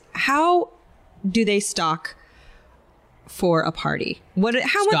parties? How do they stock for a party?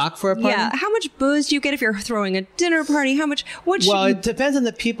 Stock for a party? Yeah. How much booze do you get if you're throwing a dinner party? It depends on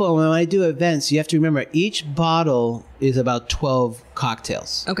the people. When I do events, you have to remember each bottle is about 12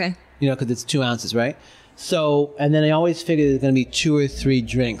 cocktails. Okay. Because it's 2 ounces, right? So, and then I always figure there's going to be 2 or 3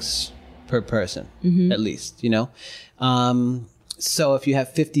 drinks per person, at least, So if you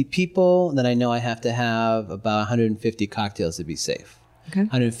have 50 people, then I know I have to have about 150 cocktails to be safe. Okay.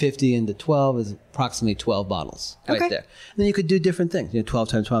 150 into 12 is approximately 12 bottles right there. And then you could do different things. 12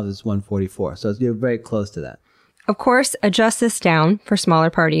 times 12 is 144. So you're very close to that. Of course, adjust this down for smaller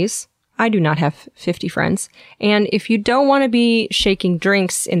parties. I do not have 50 friends. And if you don't want to be shaking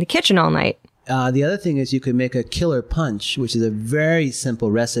drinks in the kitchen all night, The other thing is you could make a killer punch, which is a very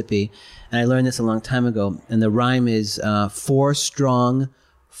simple recipe. And I learned this a long time ago. And the rhyme is 4 strong,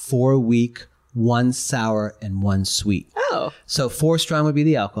 4 weak, 1 sour, and 1 sweet. Oh. So 4 strong would be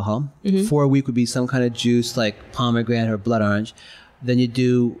the alcohol. 4 weak would be some kind of juice like pomegranate or blood orange. Then you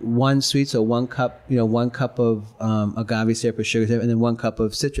do 1 sweet, so 1 cup, 1 cup of agave syrup or sugar syrup, and then 1 cup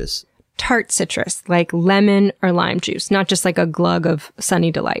of citrus. Tart citrus, like lemon or lime juice, not just like a glug of Sunny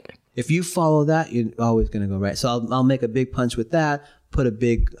Delight. If you follow that, you're always going to go right. So I'll make a big punch with that, put a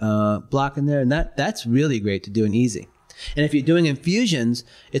big block in there, and that's really great to do and easy. And if you're doing infusions,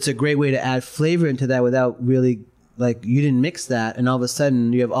 it's a great way to add flavor into that without really, like, you didn't mix that, and all of a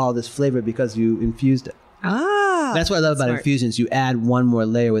sudden you have all this flavor because you infused it. That's what I love about infusions. You add one more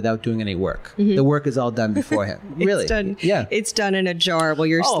layer without doing any work. The work is all done beforehand. Really? It's done. Yeah. It's done in a jar while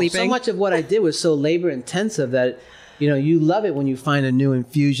you're sleeping. So much of what I did was so labor intensive that, you love it when you find a new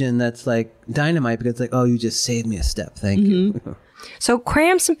infusion that's like dynamite because it's like, oh, you just saved me a step. Thank you. So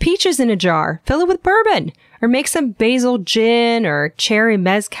cram some peaches in a jar, fill it with bourbon, or make some basil gin or cherry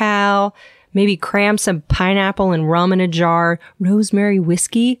mezcal. Maybe cram some pineapple and rum in a jar, rosemary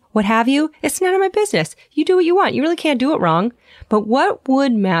whiskey, what have you. It's none of my business. You do what you want. You really can't do it wrong. But what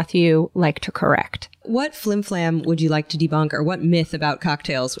would Matthew like to correct? What flim-flam would you like to debunk, or what myth about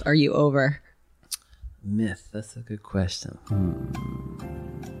cocktails are you over? Myth. That's a good question.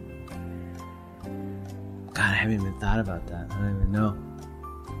 God, I haven't even thought about that. I don't even know.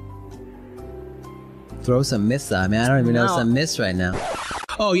 Throw some myths out. I mean, I don't even know some myths right now.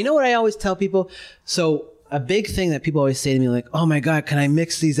 Oh, you know what I always tell people? So a big thing that people always say to me, like, oh my God, can I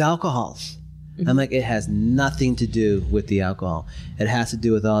mix these alcohols? I'm like, it has nothing to do with the alcohol. It has to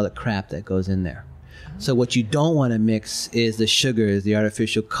do with all the crap that goes in there. So what you don't want to mix is the sugars, the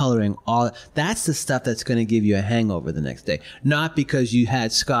artificial coloring, all that's the stuff that's going to give you a hangover the next day. Not because you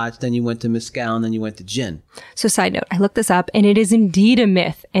had scotch, then you went to mezcal, and then you went to gin. So side note, I looked this up and it is indeed a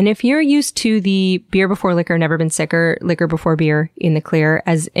myth. And if you're used to the beer before liquor, never been sicker, liquor before beer in the clear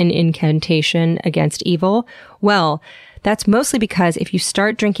as an incantation against evil, well, that's mostly because if you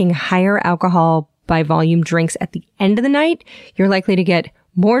start drinking higher alcohol by volume drinks at the end of the night, you're likely to get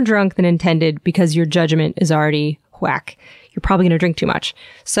more drunk than intended because your judgment is already whack. You're probably going to drink too much.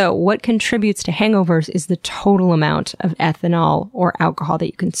 So what contributes to hangovers is the total amount of ethanol or alcohol that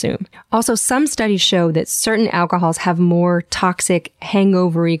you consume. Also, some studies show that certain alcohols have more toxic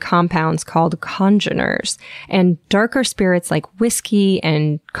hangovery compounds called congeners. And darker spirits like whiskey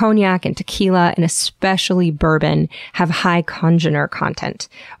and cognac and tequila, and especially bourbon, have high congener content,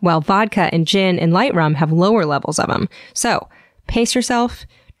 while vodka and gin and light rum have lower levels of them. So pace yourself,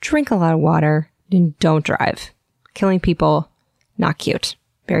 drink a lot of water, and don't drive. Killing people, not cute.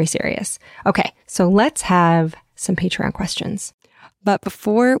 Very serious. Okay, so let's have some Patreon questions. But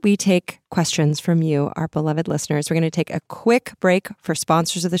before we take questions from you, our beloved listeners, we're going to take a quick break for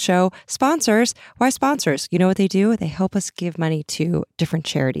sponsors of the show. Sponsors? Why sponsors? You know what they do? They help us give money to different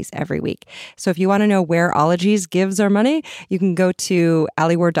charities every week. So if you want to know where Ologies gives our money, you can go to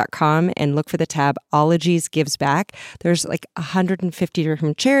alieward.com and look for the tab Ologies Gives Back. There's like 150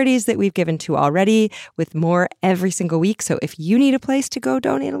 different charities that we've given to already, with more every single week. So if you need a place to go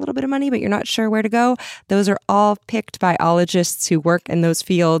donate a little bit of money, but you're not sure where to go, those are all picked by ologists who work in those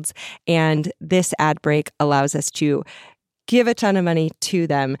fields. And this ad break allows us to give a ton of money to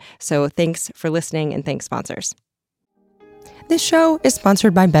them. So thanks for listening, and thanks, sponsors. This show is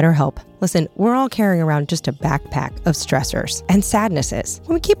sponsored by BetterHelp. Listen, we're all carrying around just a backpack of stressors and sadnesses.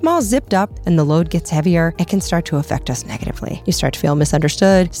 When we keep them all zipped up and the load gets heavier, it can start to affect us negatively. You start to feel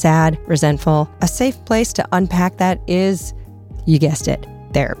misunderstood, sad, resentful. A safe place to unpack that is, you guessed it,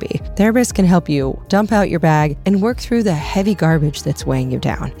 therapy. Therapists can help you dump out your bag and work through the heavy garbage that's weighing you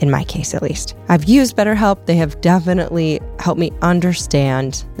down, in my case at least. I've used BetterHelp. They have definitely helped me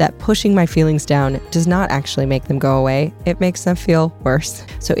understand that pushing my feelings down does not actually make them go away. It makes them feel worse.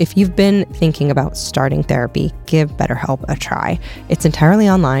 So if you've been thinking about starting therapy, give BetterHelp a try. It's entirely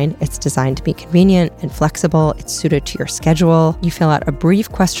online. It's designed to be convenient and flexible. It's suited to your schedule. You fill out a brief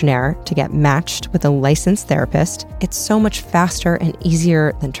questionnaire to get matched with a licensed therapist. It's so much faster and easier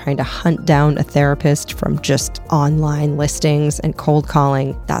than trying to hunt down a therapist from just online listings and cold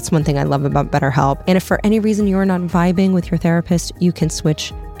calling. That's one thing I love about BetterHelp. And if for any reason you're not vibing with your therapist, you can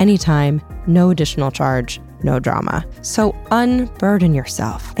switch anytime, no additional charge, no drama. So unburden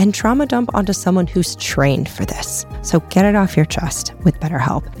yourself and trauma dump onto someone who's trained for this. So get it off your chest with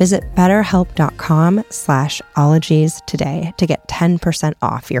BetterHelp. Visit betterhelp.com/ologies today to get 10%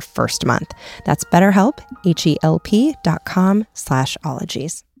 off your first month. That's BetterHelp,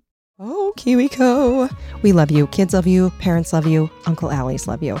 HELP.com/ologies. Oh, KiwiCo. We love you. Kids love you. Parents love you. Uncle Allie's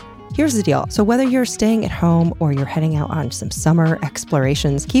love you. Here's the deal. So whether you're staying at home or you're heading out on some summer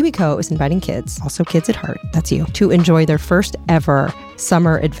explorations, KiwiCo is inviting kids, also kids at heart, that's you, to enjoy their first ever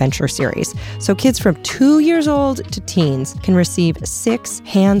summer adventure series. So kids from 2 years old to teens can receive 6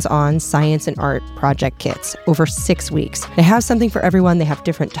 hands-on science and art project kits over 6 weeks. They have something for everyone. They have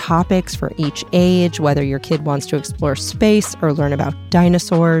different topics for each age, whether your kid wants to explore space or learn about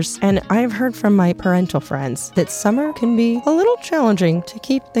dinosaurs. And I've heard from my parental friends that summer can be a little challenging to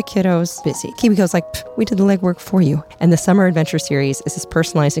keep the kiddos busy. KiwiCo's like, we did the legwork for you. And the Summer Adventure Series is this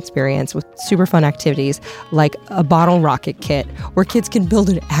personalized experience with super fun activities like a bottle rocket kit where kids can build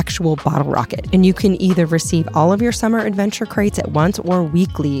an actual bottle rocket. And you can either receive all of your summer adventure crates at once or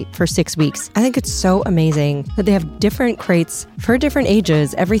weekly for 6 weeks. I think it's so amazing that they have different crates for different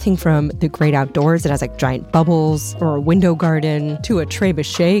ages, everything from the great outdoors that has like giant bubbles or a window garden to a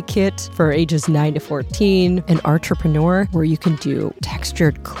trebuchet kit for ages 9 to 14, an entrepreneur where you can do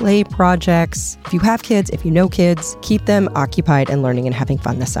textured clay projects. If you have kids, if you know kids, keep them occupied and learning and having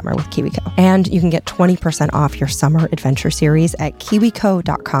fun this summer with KiwiCo. And you can get 20% off your summer adventure series at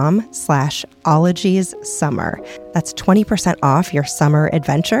kiwico.com/ologiessummer. That's 20% off your summer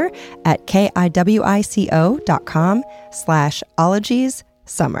adventure at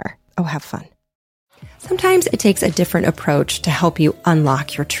kiwico.com/ologiessummer. Oh, have fun. Sometimes it takes a different approach to help you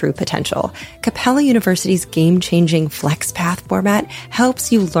unlock your true potential. Capella University's game-changing FlexPath format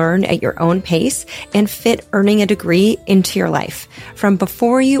helps you learn at your own pace and fit earning a degree into your life. From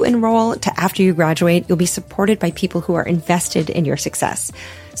before you enroll to after you graduate, you'll be supported by people who are invested in your success.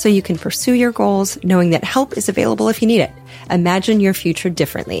 So you can pursue your goals knowing that help is available if you need it. Imagine your future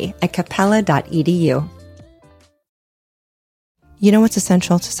differently at capella.edu. You know what's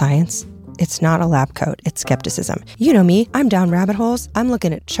essential to science? It's not a lab coat, it's skepticism. You know me, I'm down rabbit holes, I'm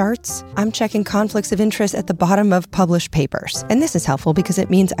looking at charts, I'm checking conflicts of interest at the bottom of published papers. And this is helpful because it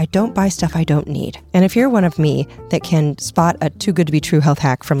means I don't buy stuff I don't need. And if you're one of me that can spot a too good to be true health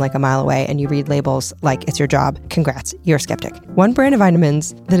hack from like a mile away and you read labels like it's your job, congrats, you're a skeptic. One brand of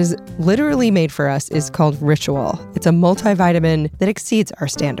vitamins that is literally made for us is called Ritual. It's a multivitamin that exceeds our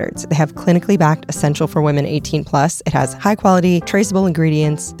standards. They have clinically backed Essential for Women 18+. It has high quality, traceable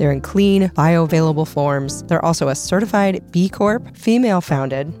ingredients. They're in clean, bioavailable forms. They're also a certified B Corp, female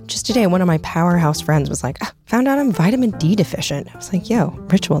founded. Just today, one of my powerhouse friends was like, found out I'm vitamin D deficient. I was like, yo,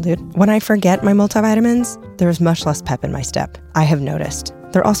 Ritual, dude. When I forget my multivitamins, there's much less pep in my step. I have noticed.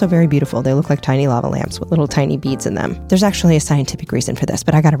 They're also very beautiful. They look like tiny lava lamps with little tiny beads in them. There's actually a scientific reason for this,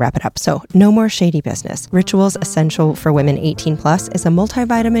 but I gotta wrap it up. So no more shady business. Ritual's Essential for Women 18+ is a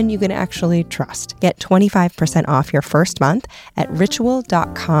multivitamin you can actually trust. Get 25% off your first month at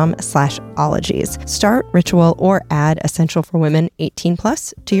ritual.com/ologies. Start Ritual or add Essential for Women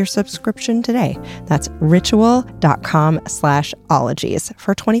 18+ to your subscription today. That's ritual.com/ologies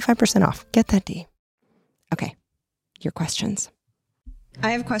for 25% off. Get that D. Okay, your questions.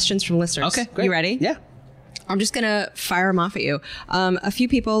 I have questions from listeners. Okay, great. You ready? Yeah. I'm just going to fire them off at you. A few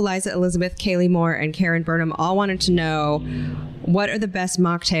people, Liza Elizabeth, Kaylee Moore, and Karen Burnham, all wanted to know what are the best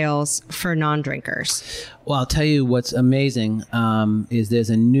mocktails for non-drinkers? Well, I'll tell you what's amazing is there's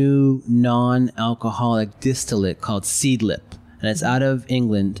a new non-alcoholic distillate called Seedlip, and it's out of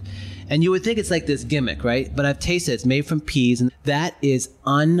England. And you would think it's like this gimmick, right? But I've tasted it. It's made from peas, and that is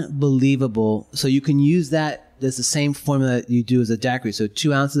unbelievable. So you can use that. There's the same formula that you do as a daiquiri. So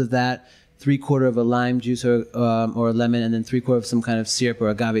 2 ounces of that, 3/4 of a lime juice or a lemon, and then 3/4 of some kind of syrup or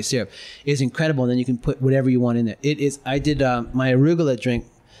agave syrup is incredible. And then you can put whatever you want in there. It is. I did my arugula drink.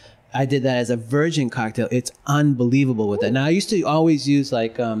 I did that as a virgin cocktail. It's unbelievable with that. Now I used to always use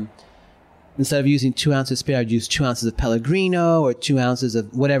like instead of using 2 ounces spare, I'd use 2 ounces of Pellegrino or 2 ounces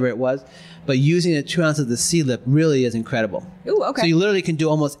of whatever it was. But using the 2 ounces of the Seedlip really is incredible. Ooh, okay. So you literally can do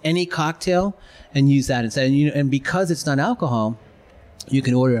almost any cocktail and use that instead. And because it's not alcohol, you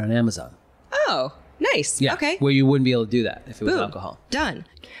can order it on Amazon. Oh, nice. Yeah. Okay. Where you wouldn't be able to do that if it was Boom. alcohol. Done.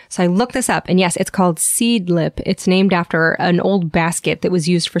 So I looked this up, and yes, it's called Seedlip. It's named after an old basket that was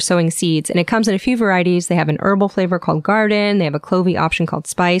used for sowing seeds, and it comes in a few varieties. They have an herbal flavor called Garden. They have a clovey option called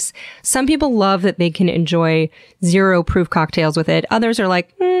Spice. Some people love that they can enjoy zero-proof cocktails with it. Others are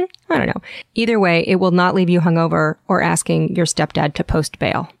like, I don't know. Either way, it will not leave you hungover or asking your stepdad to post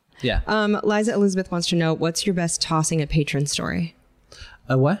bail. Yeah. Liza Elizabeth wants to know, what's your best tossing a patron story?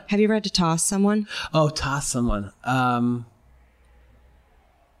 What? Have you ever had to toss someone? Oh, toss someone.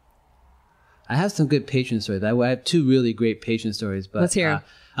 I have some good patron stories. I have 2 really great patron stories. But let's hear.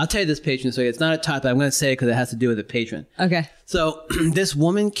 I'll tell you this patron story. It's not a top, but I'm going to say it because it has to do with a patron. Okay. So this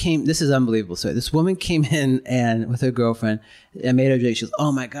woman came. This is unbelievable. So this woman came in and with her girlfriend and made her drink. She goes,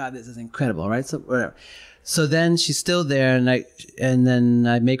 "Oh my God, this is incredible!" Right? So whatever. So then she's still there, and then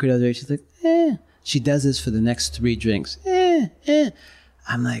I make her another drink. She's like, She does this for the next 3 drinks.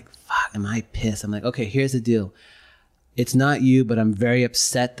 I'm like, fuck, am I pissed? I'm like, okay, here's the deal. It's not you, but I'm very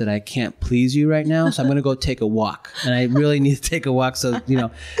upset that I can't please you right now. So I'm going to go take a walk. And I really need to take a walk. So,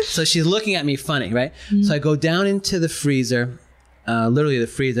 so she's looking at me funny, right? Mm-hmm. So I go down into the freezer, literally the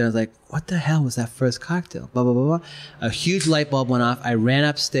freezer. I was like, what the hell was that first cocktail? Blah, blah, blah, blah. A huge light bulb went off. I ran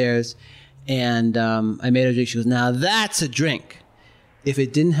upstairs and I made her a drink. She goes, now that's a drink. If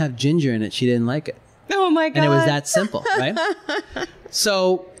it didn't have ginger in it, she didn't like it. Oh my God. And it was that simple, right?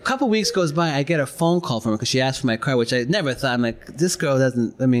 So a couple weeks goes by, I get a phone call from her because she asked for my card, which I never thought. I'm like, this girl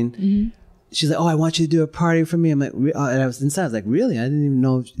doesn't, She's like, oh, I want you to do a party for me. I'm like, and I was inside. I was like, really? I didn't even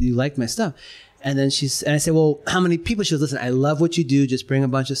know if you liked my stuff. And then and I said, well, how many people? She goes, listen, I love what you do. Just bring a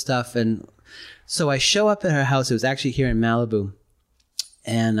bunch of stuff. And so I show up at her house. It was actually here in Malibu.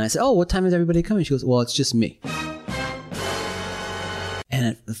 And I said, oh, what time is everybody coming? She goes, well, it's just me.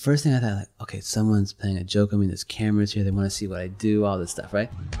 And the first thing I thought, like, okay, someone's playing a joke on me. There's cameras here. They want to see what I do, all this stuff,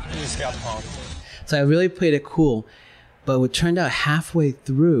 right? So I really played it cool. But what turned out halfway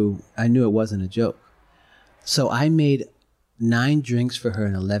through, I knew it wasn't a joke. So I made 9 drinks for her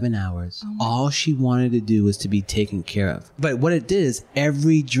in 11 hours. All she wanted to do was to be taken care of. But what it did is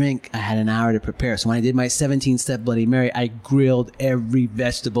every drink I had an hour to prepare. So when I did my 17-step Bloody Mary, I grilled every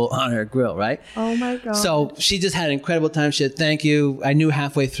vegetable on her grill, right? Oh my God. So she just had an incredible time. She said, thank you. I knew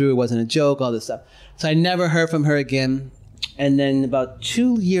halfway through it wasn't a joke, all this stuff. So I never heard from her again. And then about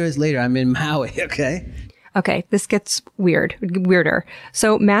 2 years later, I'm in Maui, okay? Okay, this gets weirder.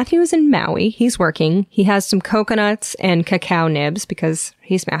 So Matthew's in Maui. He's working. He has some coconuts and cacao nibs because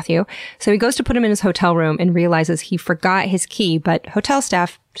he's Matthew. So he goes to put him in his hotel room and realizes he forgot his key, but hotel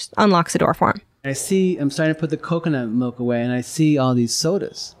staff just unlocks the door for him. I'm starting to put the coconut milk away, and I see all these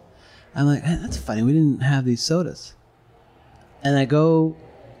sodas. I'm like, that's funny. We didn't have these sodas. And I go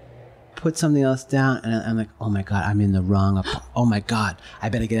put something else down, and I'm like, oh my God, I'm in the wrong. Oh my God, I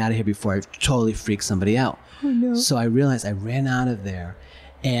better get out of here before I totally freak somebody out. Oh no. So I realized I ran out of there,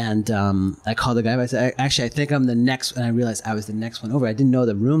 and I called the guy. I said, actually, I think I'm the next, and I realized I was the next one over. I didn't know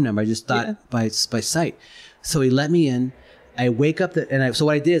the room number. I just thought by sight. So he let me in. I wake up, so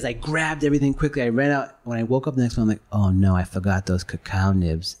what I did is I grabbed everything quickly. I ran out. When I woke up the next one, I'm like, oh no, I forgot those cacao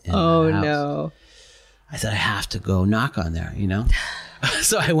nibs in the house. No. I said, I have to go knock on there,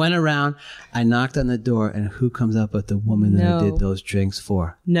 So I went around, I knocked on the door, and who comes up but the woman that I did those drinks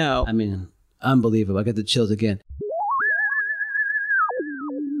for? No. I mean, unbelievable. I get the chills again.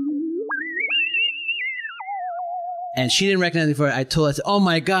 And she didn't recognize me for it. I said, oh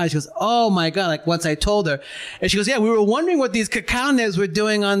my God. She goes, oh my God. Like once I told her. And she goes, yeah, we were wondering what these cacao nibs were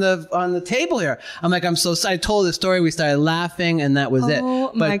doing on the table here. I'm like, I'm so sorry. I told the story. We started laughing, and that was it.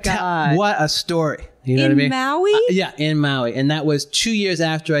 Oh my God. What a story. You know what I mean? In Maui? Yeah, in Maui. And that was 2 years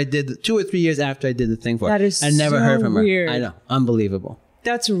after I did 2 or 3 years after I did the thing for her. That is I never heard from her. weird. I know. Unbelievable.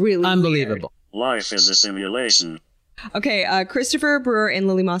 That's really Unbelievable. Life is a simulation. Weird. Okay, Christopher Brewer and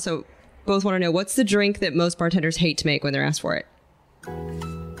Lily Masso both want to know, what's the drink that most bartenders hate to make when they're asked for it?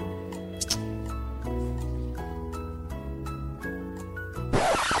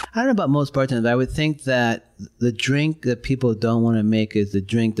 I don't know about most bartenders, but I would think that the drink that people don't want to make is the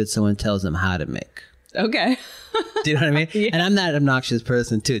drink that someone tells them how to make. Okay. Do you know what I mean? Yeah. And I'm not an obnoxious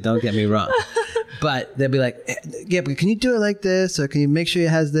person too, don't get me wrong. But they'll be like, yeah, but can you do it like this? Or can you make sure it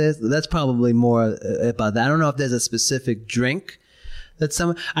has this? That's probably more about that. I don't know if there's a specific drink that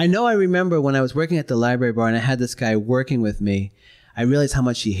I remember when I was working at the library bar and I had this guy working with me, I realized how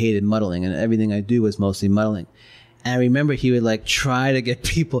much he hated muddling, and everything I do was mostly muddling. And I remember he would try to get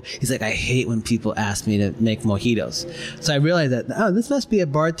people, he's like, I hate when people ask me to make mojitos. So I realized that, this must be a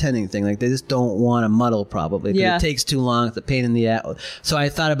bartending thing. They just don't want to muddle probably. Yeah. It takes too long. It's a pain in the ass. So I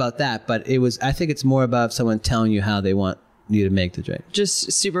thought about that, but I think it's more about someone telling you how they want you to make the drink.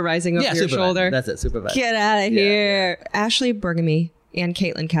 Just supervising over your shoulder. That's it, supervising. Get out of here. Yeah. Ashley Bergamy and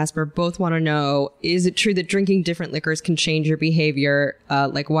Caitlin Casper both want to know, is it true that drinking different liquors can change your behavior?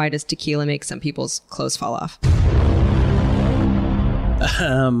 Why does tequila make some people's clothes fall off?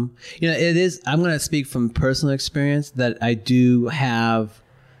 It is, I'm going to speak from personal experience that I do have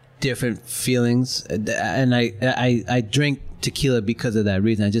different feelings, and I drink tequila because of that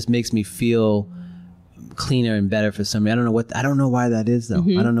reason. It just makes me feel cleaner and better for some reason. I don't know why that is though.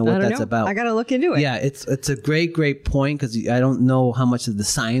 Mm-hmm. I don't know what that's about. I got to look into it. Yeah, it's a great point, because I don't know how much of the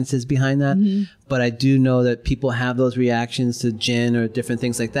science is behind that, but I do know that people have those reactions to gin or different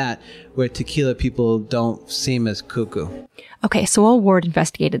things like that, where tequila people don't seem as cuckoo. Okay, so Will Ward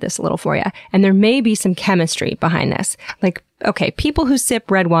investigated this a little for you, and there may be some chemistry behind this. Okay, people who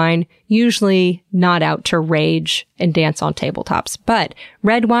sip red wine usually not out to rage and dance on tabletops, but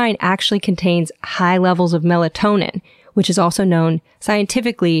red wine actually contains high levels of melatonin, which is also known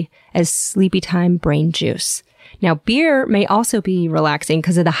scientifically as sleepy time brain juice. Now, beer may also be relaxing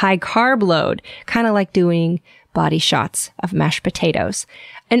because of the high carb load, kind of like doing body shots of mashed potatoes.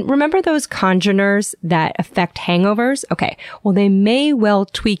 And remember those congeners that affect hangovers? Okay, well, they may well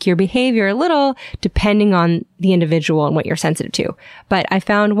tweak your behavior a little depending on the individual and what you're sensitive to. But I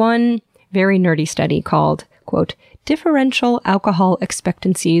found one very nerdy study called, quote, differential alcohol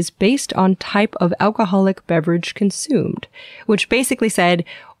expectancies based on type of alcoholic beverage consumed, which basically said,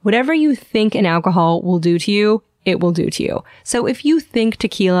 whatever you think an alcohol will do to you, it will do to you. So if you think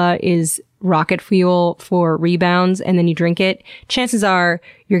tequila is rocket fuel for rebounds and then you drink it, chances are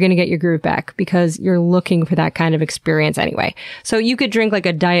you're going to get your groove back because you're looking for that kind of experience anyway. So you could drink like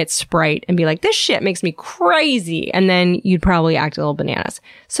a diet Sprite and be like, this shit makes me crazy. And then you'd probably act a little bananas.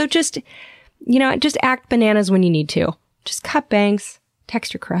 So just act bananas when you need to. Just cut bangs,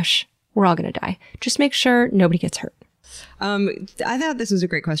 text your crush. We're all going to die. Just make sure nobody gets hurt. I thought this was a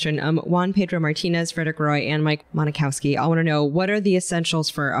great question. Juan Pedro Martinez, Frederick Roy, and Mike Monikowski all want to know, what are the essentials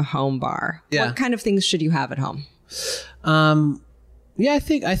for a home bar? Yeah. What kind of things should you have at home? I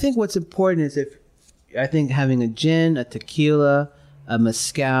think what's important is having a gin, a tequila, a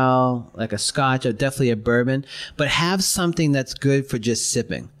mezcal, like a scotch, or definitely a bourbon, but have something that's good for just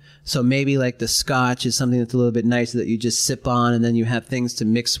sipping. So maybe like the scotch is something that's a little bit nicer that you just sip on, and then you have things to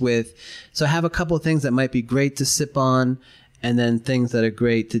mix with. So have a couple of things that might be great to sip on, and then things that are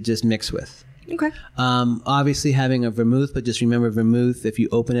great to just mix with. Okay. Obviously having a vermouth, but just remember vermouth, if you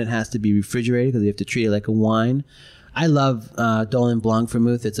open it, has to be refrigerated because you have to treat it like a wine. I love Dolin Blanc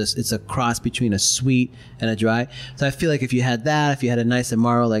vermouth. It's a cross between a sweet and a dry. So I feel like if you had that, if you had a nice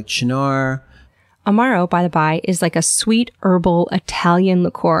Amaro like Cynar. Amaro, by the by, is like a sweet herbal Italian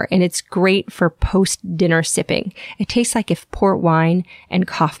liqueur, and it's great for post-dinner sipping. It tastes like if port wine and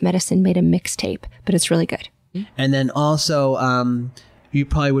cough medicine made a mixtape, but it's really good. And then also, you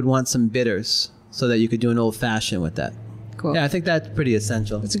probably would want some bitters so that you could do an old-fashioned with that. Cool. Yeah, I think that's pretty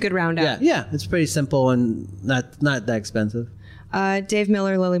essential. It's a good round out. Yeah, it's pretty simple and not that expensive. Dave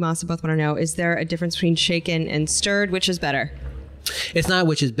Miller, Lily Massa both want to know, is there a difference between shaken and stirred? Which is better? It's not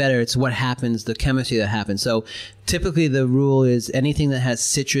which is better, it's what happens, the chemistry that happens. So typically the rule is anything that has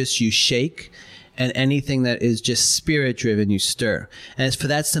citrus, you shake, and anything that is just spirit driven, you stir. And it's for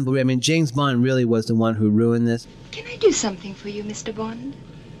that simple reason. I mean, James Bond really was the one who ruined this. Can I do something for you, Mr. Bond?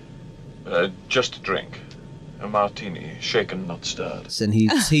 Just a drink. A martini, shaken, not stirred. And he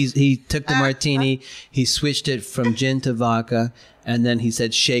took the martini, he switched it from gin to vodka, and then he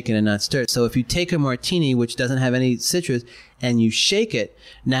said shaken and not stirred. So if you take a martini, which doesn't have any citrus, and you shake it,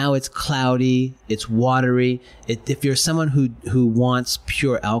 now it's cloudy, it's watery. If you're someone who wants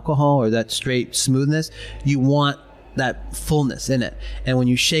pure alcohol or that straight smoothness, you want that fullness in it. And when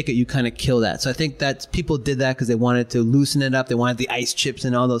you shake it, you kind of kill that. So I think that people did that because they wanted to loosen it up. They wanted the ice chips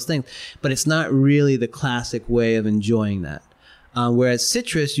and all those things. But it's not really the classic way of enjoying that. Whereas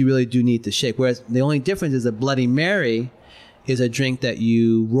citrus, you really do need to shake. Whereas the only difference is a Bloody Mary is a drink that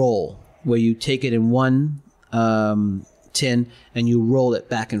you roll, where you take it in one tin and you roll it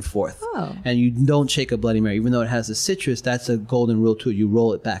back and forth. Oh. And you don't shake a Bloody Mary. Even though it has the citrus, that's a golden rule too. You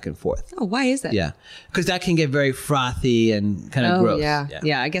roll it back and forth. Oh, why is that? Yeah. Because that can get very frothy and kind of gross.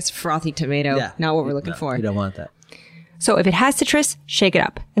 Yeah, I guess frothy tomato, not what we're looking for. You don't want that. So if it has citrus, shake it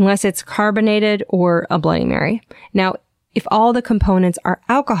up, unless it's carbonated or a Bloody Mary. Now, if all the components are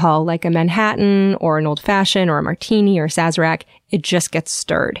alcohol, like a Manhattan or an old fashioned or a martini or a Sazerac, it just gets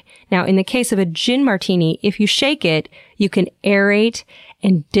stirred. Now, in the case of a gin martini, if you shake it, you can aerate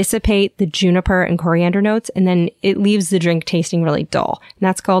and dissipate the juniper and coriander notes, and then it leaves the drink tasting really dull. And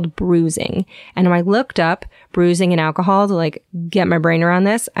that's called bruising. And when I looked up bruising and alcohol to get my brain around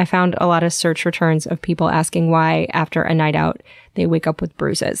this, I found a lot of search returns of people asking why after a night out they wake up with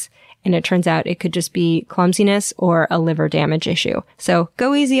bruises. And it turns out it could just be clumsiness or a liver damage issue. So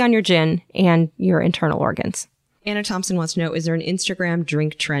go easy on your gin and your internal organs. Anna Thompson wants to know, is there an Instagram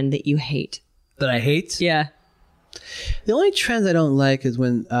drink trend that you hate? That I hate? Yeah. The only trends I don't like is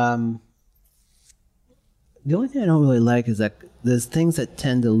when, the only thing I don't really like is that there's things that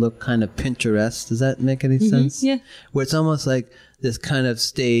tend to look kind of Pinterest. Does that make any sense? Yeah. Where it's almost like this kind of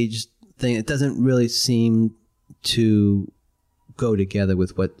staged thing. It doesn't really seem to go together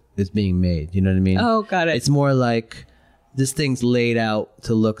with what is being made. You know what I mean? Oh, got it. It's more like this thing's laid out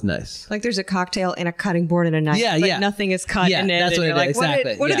to look nice. Like there's a cocktail and a cutting board and a knife, but nothing is cut in it. That's what it is. Like,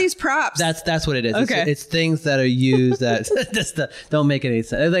 Exactly. What are these props? That's what it is. Okay. It's things that are used that just don't make any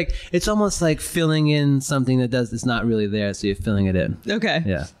sense. Like it's almost like filling in something that it's not really there, so you're filling it in. Okay.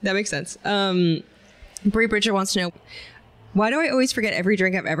 Yeah. That makes sense. Brie Bridger wants to know, why do I always forget every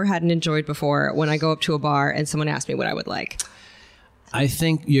drink I've ever had and enjoyed before when I go up to a bar and someone asks me what I would like? I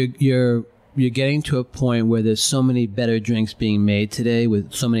think you're getting to a point where there's so many better drinks being made today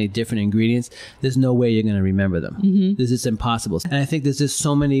with so many different ingredients. There's no way you're going to remember them. This is impossible. And I think there's just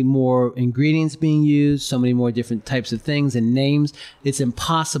so many more ingredients being used, so many more different types of things and names. It's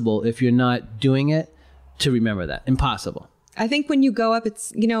impossible if you're not doing it to remember that. Impossible. I think when you go up,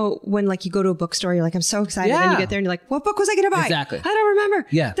 it's, when like you go to a bookstore, you're like, I'm so excited. Yeah. And you get there and you're like, what book was I going to buy? Exactly. I don't remember.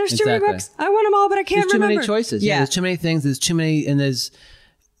 Yeah, There's too many books. I want them all, but I can't remember. There's too many choices. Yeah. There's too many things. There's too many, and there's,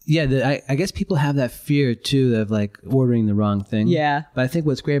 I guess people have that fear too of like ordering the wrong thing. Yeah. But I think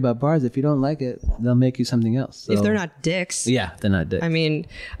what's great about bars, if you don't like it, they'll make you something else. So, if they're not dicks. Yeah, they're not dicks. I mean,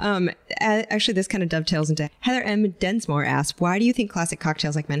 actually, this kind of dovetails into Heather M. Densmore asked, why do you think classic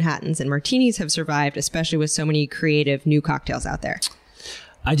cocktails like Manhattans and martinis have survived, especially with so many creative new cocktails out there?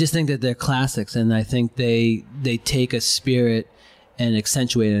 I just think that they're classics, and I think they take a spirit and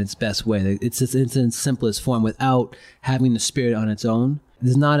accentuate it in its best way. It's in its simplest form without having the spirit on its own.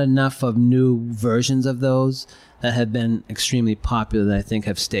 There's not enough of new versions of those that have been extremely popular that I think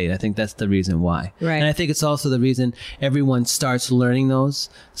have stayed. I think that's the reason why. Right. And I think it's also the reason everyone starts learning those.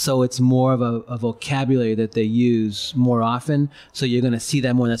 So it's more of a vocabulary that they use more often. So you're going to see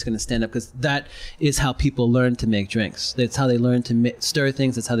that more, and that's going to stand up, because that is how people learn to make drinks. That's how they learn to stir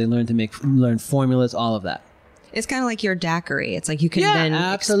things. That's how they learn to learn formulas, all of that. It's kind of like your daiquiri. It's like you can then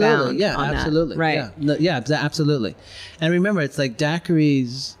absolutely. expound on absolutely. that. Right. Yeah, absolutely. And remember, it's like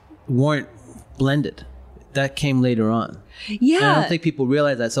daiquiris weren't blended. That came later on. Yeah. And I don't think people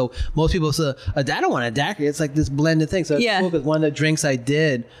realize that. So most people say, I don't want a daiquiri. It's like this blended thing. So it's cool, because one of the drinks I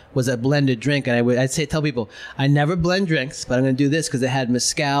did was a blended drink. And I'd tell people, I never blend drinks, but I'm going to do this because it had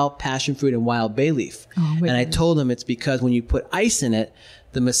mezcal, passion fruit, and wild bay leaf. And I told them it's because when you put ice in it,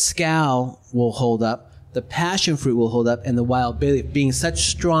 the mezcal will hold up, the passion fruit will hold up, and the wild bay leaf being such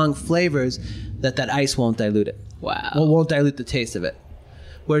strong flavors that ice won't dilute it. Wow. Well, won't dilute the taste of it.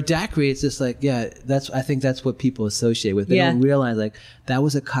 Where daiquiri, it's just like, I think that's what people associate with. They don't realize, like, that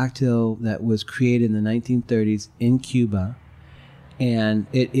was a cocktail that was created in the 1930s in Cuba. And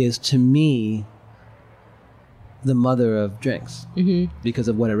it is, to me, the mother of drinks because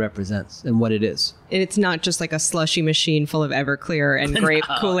of what it represents and what it is. And it's not just like a slushy machine full of Everclear and grape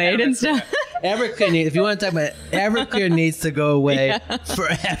Kool-Aid and stuff. Everclear, if you want to talk about it, Everclear needs to go away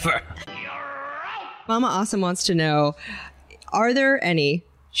forever. Mama Awesome wants to know, are there any,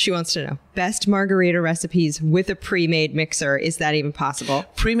 she wants to know, best margarita recipes with a pre-made mixer? Is that even possible?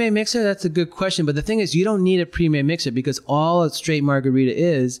 Pre-made mixer, that's a good question. But the thing is, you don't need a pre-made mixer, because all a straight margarita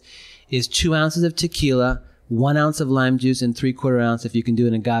is 2 ounces of tequila, 1 ounce of lime juice, and 3/4 ounce if you can do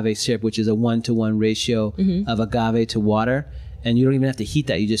an agave syrup, which is a 1-to-1 ratio of agave to water. And you don't even have to heat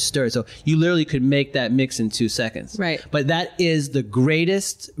that. You just stir it. So you literally could make that mix in 2 seconds. Right. But that is the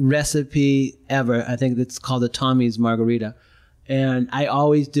greatest recipe ever. I think it's called the Tommy's Margarita. And I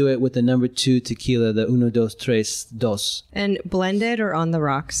always do it with the number 2 tequila, the 1, 2, 3, 2. And blended or on the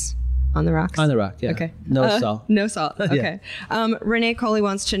rocks? On the rocks? On the rock, yeah. Okay. No salt. No salt. Okay. Renee Coley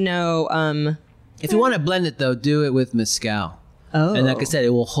wants to know... if you want to blend it, though, do it with mezcal. Oh. And like I said,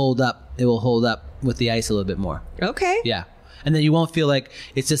 it will hold up. It will hold up with the ice a little bit more. Okay. Yeah. And then you won't feel like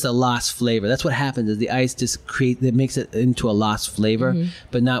it's just a lost flavor. That's what happens, is the ice just it makes it into a lost flavor,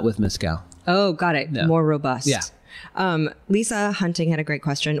 but not with mezcal. Oh, got it. Yeah. More robust. Yeah. Lisa Hunting had a great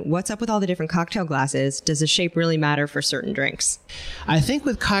question. What's up with all the different cocktail glasses? Does the shape really matter for certain drinks? I think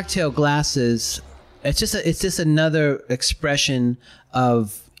with cocktail glasses, it's just another expression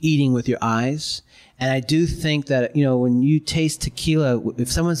of eating with your eyes. And I do think that, when you taste tequila,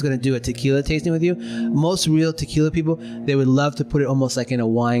 if someone's going to do a tequila tasting with you, most real tequila people, they would love to put it almost like in a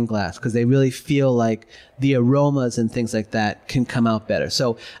wine glass, because they really feel like the aromas and things like that can come out better.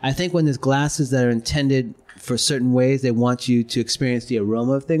 So I think when there's glasses that are intended for certain ways, they want you to experience the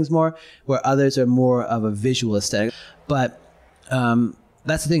aroma of things more, where others are more of a visual aesthetic. But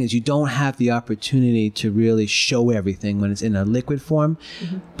that's the thing, is you don't have the opportunity to really show everything when it's in a liquid form.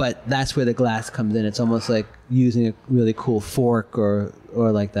 But that's where the glass comes in. It's almost like using a really cool fork or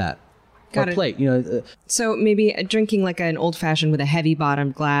like that. Got or it. plate, So maybe drinking like an old fashioned with a heavy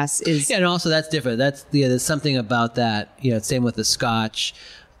bottomed glass is... Yeah, and also that's different. There's something about that. Same with the scotch.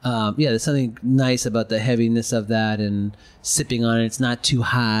 there's something nice about the heaviness of that and sipping on it. It's not too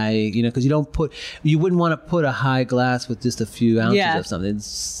high, because you wouldn't want to put a high glass with just a few ounces of something. It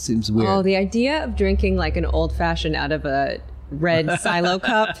seems weird. Oh, the idea of drinking like an old fashioned out of a red silo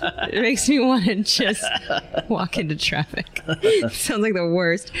cup, it makes me want to just walk into traffic. Sounds like the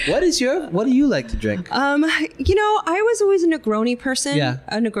worst. What do you like to drink? I was always a Negroni person. Yeah.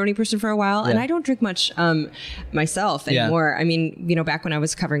 A Negroni person for a while, and I don't drink much myself anymore. I mean, back when I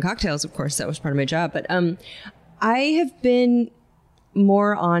was covering cocktails, of course, that was part of my job. But I have been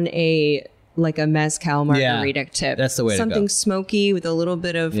more on a mezcal margarita tip. That's the way to go. Something smoky with a little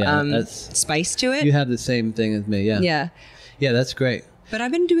bit of spice to it. You have the same thing as me. Yeah. Yeah. Yeah, that's great. But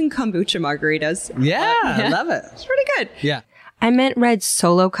I've been doing kombucha margaritas. Yeah, I love it. It's pretty good. Yeah. I meant red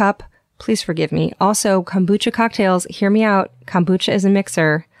Solo Cup. Please forgive me. Also, kombucha cocktails, hear me out. Kombucha is a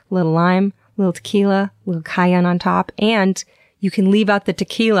mixer. Little lime, little tequila, little cayenne on top, and you can leave out the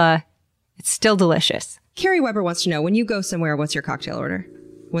tequila. It's still delicious. Carrie Weber wants to know, when you go somewhere, what's your cocktail order?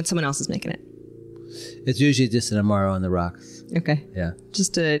 When someone else is making it? It's usually just an Amaro on the rocks. Okay. Yeah.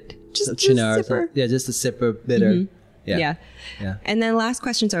 Just a Cynar, sipper. Just a sipper, bitter. Mm-hmm. Yeah. And then last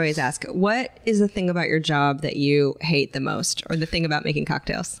questions I always ask, what is the thing about your job that you hate the most, or the thing about making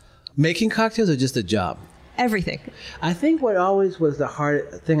cocktails? Making cocktails or just a job? Everything. I think what always was the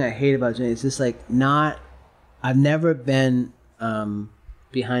hard thing I hate about doing is just I've never been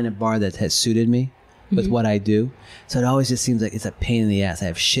behind a bar that has suited me with what I do. So it always just seems like it's a pain in the ass. I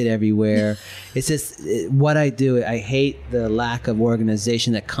have shit everywhere. It's just what I do. I hate the lack of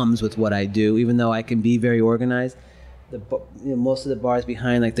organization that comes with what I do, even though I can be very organized. Most of the bars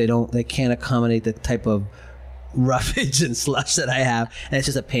behind, they can't accommodate the type of roughage and slush that I have, and it's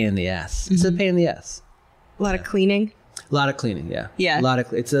just a pain in the ass. It's a pain in the ass. A lot of cleaning. A lot of cleaning, yeah. Yeah. A lot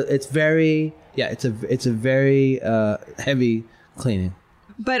of it's a very heavy cleaning.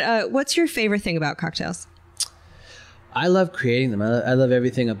 But what's your favorite thing about cocktails? I love creating them. I love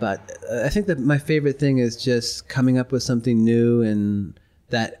everything about. I think that my favorite thing is just coming up with something new and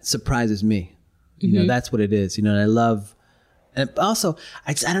that surprises me. That's what it is. And I love, and also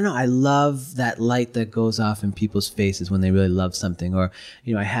I don't know. I love that light that goes off in people's faces when they really love something. Or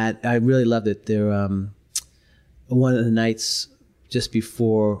I really loved it. There, one of the nights just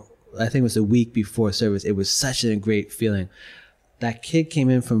before, I think it was a week before service. It was such a great feeling. That kid came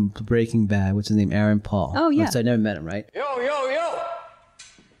in from Breaking Bad. What's his name? Aaron Paul. Oh yeah. So I never met him, right? Yo!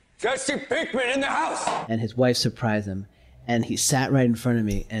 Jesse Pinkman in the house. And his wife surprised him. And he sat right in front of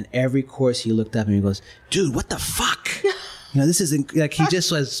me, and every course he looked up and he goes, "Dude, what the fuck?" This isn't like he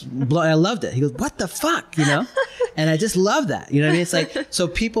just was. I loved it. He goes, "What the fuck?" And I just love that. You know what I mean? It's like, so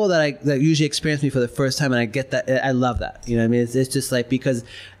people that usually experience me for the first time, and I get that, I love that. You know what I mean? It's just like, because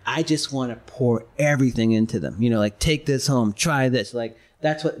I just want to pour everything into them. Take this home, try this.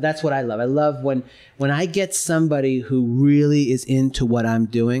 That's what I love. I love when I get somebody who really is into what I'm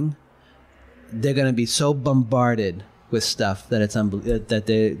doing. They're gonna be so bombarded with stuff that it's that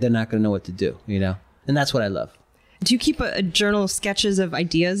they're not gonna know what to do. And that's what I love. Do you keep a journal of sketches of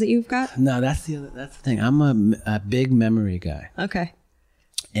ideas that you've got? No, that's the thing. I'm a big memory guy. Okay.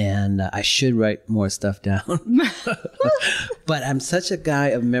 And I should write more stuff down. But I'm such a guy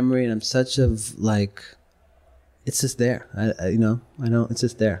of memory, and I'm such of it's just there. I don't. It's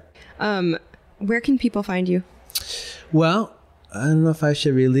just there. Where can people find you? Well, I don't know if I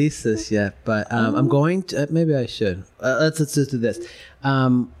should release this yet, but I'm going to. Maybe I should. Let's just do this.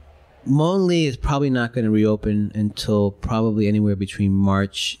 Mon Lee is probably not going to reopen until probably anywhere between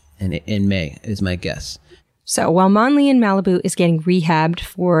March and May, is my guess. So while Mon Lee in Malibu is getting rehabbed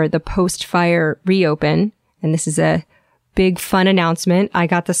for the post-fire reopen, and this is a big fun announcement, I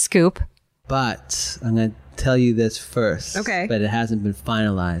got the scoop. But I'm going to tell you this first. Okay. But it hasn't been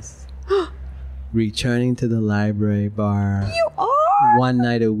finalized. Returning to the library bar. You are? One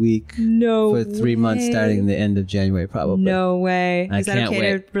night a week. No For 3 months starting the end of January, probably. No way. I Is that can't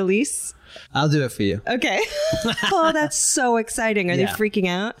okay wait. to release? I'll do it for you. Okay. Oh, that's so exciting. Are they freaking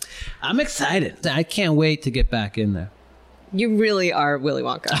out? I'm excited. I can't wait to get back in there. You really are Willy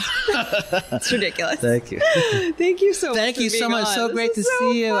Wonka. It's ridiculous. Thank you. Thank you so much. Thank you for so being much. on. So This great to is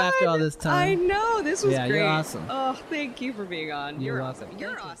so see you fun. after all this time. I know. This was great. You're awesome. Oh, thank you for being on. You're welcome. awesome.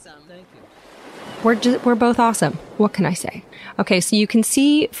 You're awesome. Thank you. We're both awesome. What can I say? Okay, so you can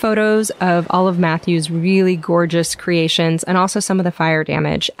see photos of all of Matthew's really gorgeous creations and also some of the fire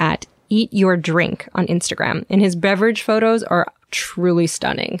damage at Eat Your Drink on Instagram. And his beverage photos are truly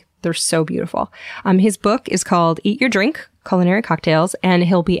stunning. They're so beautiful. His book is called Eat Your Drink, Culinary Cocktails, and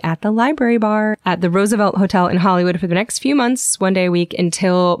he'll be at the library bar at the Roosevelt Hotel in Hollywood for the next few months, one day a week,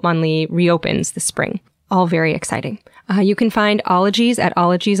 until Mon Lee reopens this spring. All very exciting. You can find Ologies at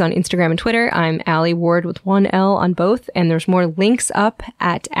Ologies on Instagram and Twitter. I'm Allie Ward with one L on both, and there's more links up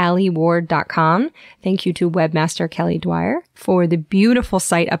at allieward.com. Thank you to webmaster Kelly Dwyer for the beautiful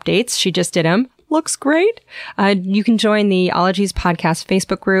site updates. She just did them. Looks great. You can join the Ologies podcast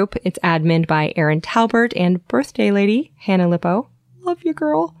Facebook group. It's adminned by Erin Talbert and birthday lady Hannah Lippo. Love you,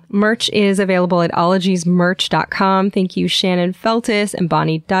 girl. Merch is available at ologiesmerch.com. Thank you, Shannon Feltis and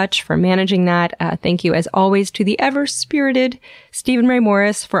Bonnie Dutch, for managing that. Thank you, as always, to the ever-spirited Stephen Ray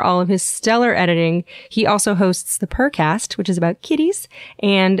Morris for all of his stellar editing. He also hosts the Purrcast, which is about kitties,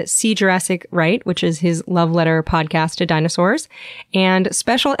 and See Jurassic Right, which is his love letter podcast to dinosaurs. And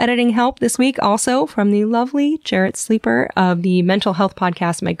special editing help this week also from the lovely Jarrett Sleeper of the mental health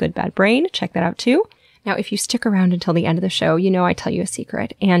podcast, My Good Bad Brain. Check that out, too. Now, if you stick around until the end of the show, you know I tell you a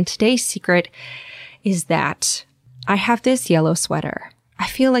secret. And today's secret is that I have this yellow sweater. I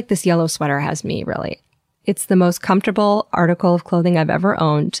feel like this yellow sweater has me, really. It's the most comfortable article of clothing I've ever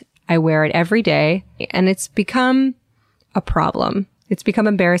owned. I wear it every day, and it's become a problem. It's become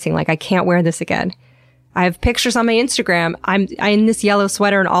embarrassing. Like, I can't wear this again. I have pictures on my Instagram. I'm in this yellow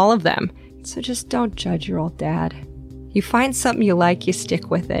sweater in all of them. So just don't judge your old dad. You find something you like, you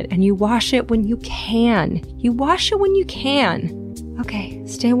stick with it, and you wash it when you can. You wash it when you can. Okay,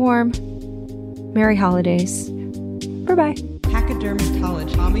 stay warm. Merry holidays. Bye-bye.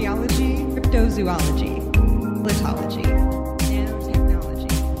 Pachydermatology, homeology, cryptozoology, litology,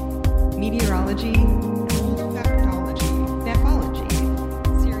 nanotechnology, meteorology, olfactology, nephology,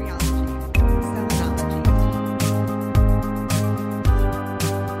 serology, selenology.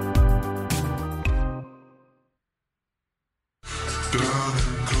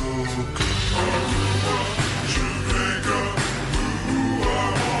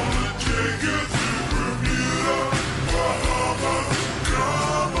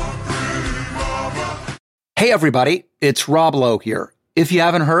 Hey everybody, it's Rob Lowe here. If you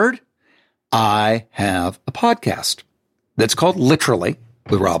haven't heard, I have a podcast that's called Literally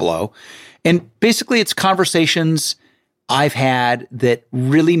with Rob Lowe. And basically it's conversations I've had that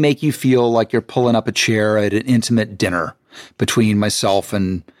really make you feel like you're pulling up a chair at an intimate dinner between myself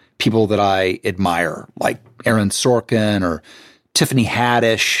and people that I admire, like Aaron Sorkin or Tiffany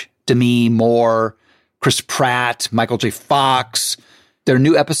Haddish, Demi Moore, Chris Pratt, Michael J. Fox. There are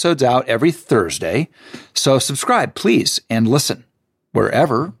new episodes out every Thursday. So subscribe, please, and listen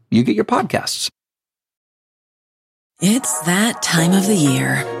wherever you get your podcasts. It's that time of the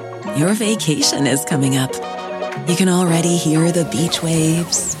year. Your vacation is coming up. You can already hear the beach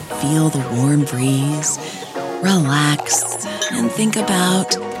waves, feel the warm breeze, relax, and think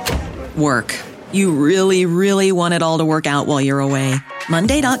about work. You really, really want it all to work out while you're away.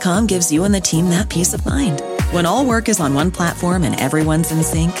 Monday.com gives you and the team that peace of mind. When all work is on one platform and everyone's in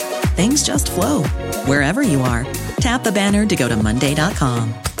sync, things just flow. Wherever you are, tap the banner to go to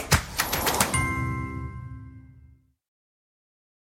Monday.com.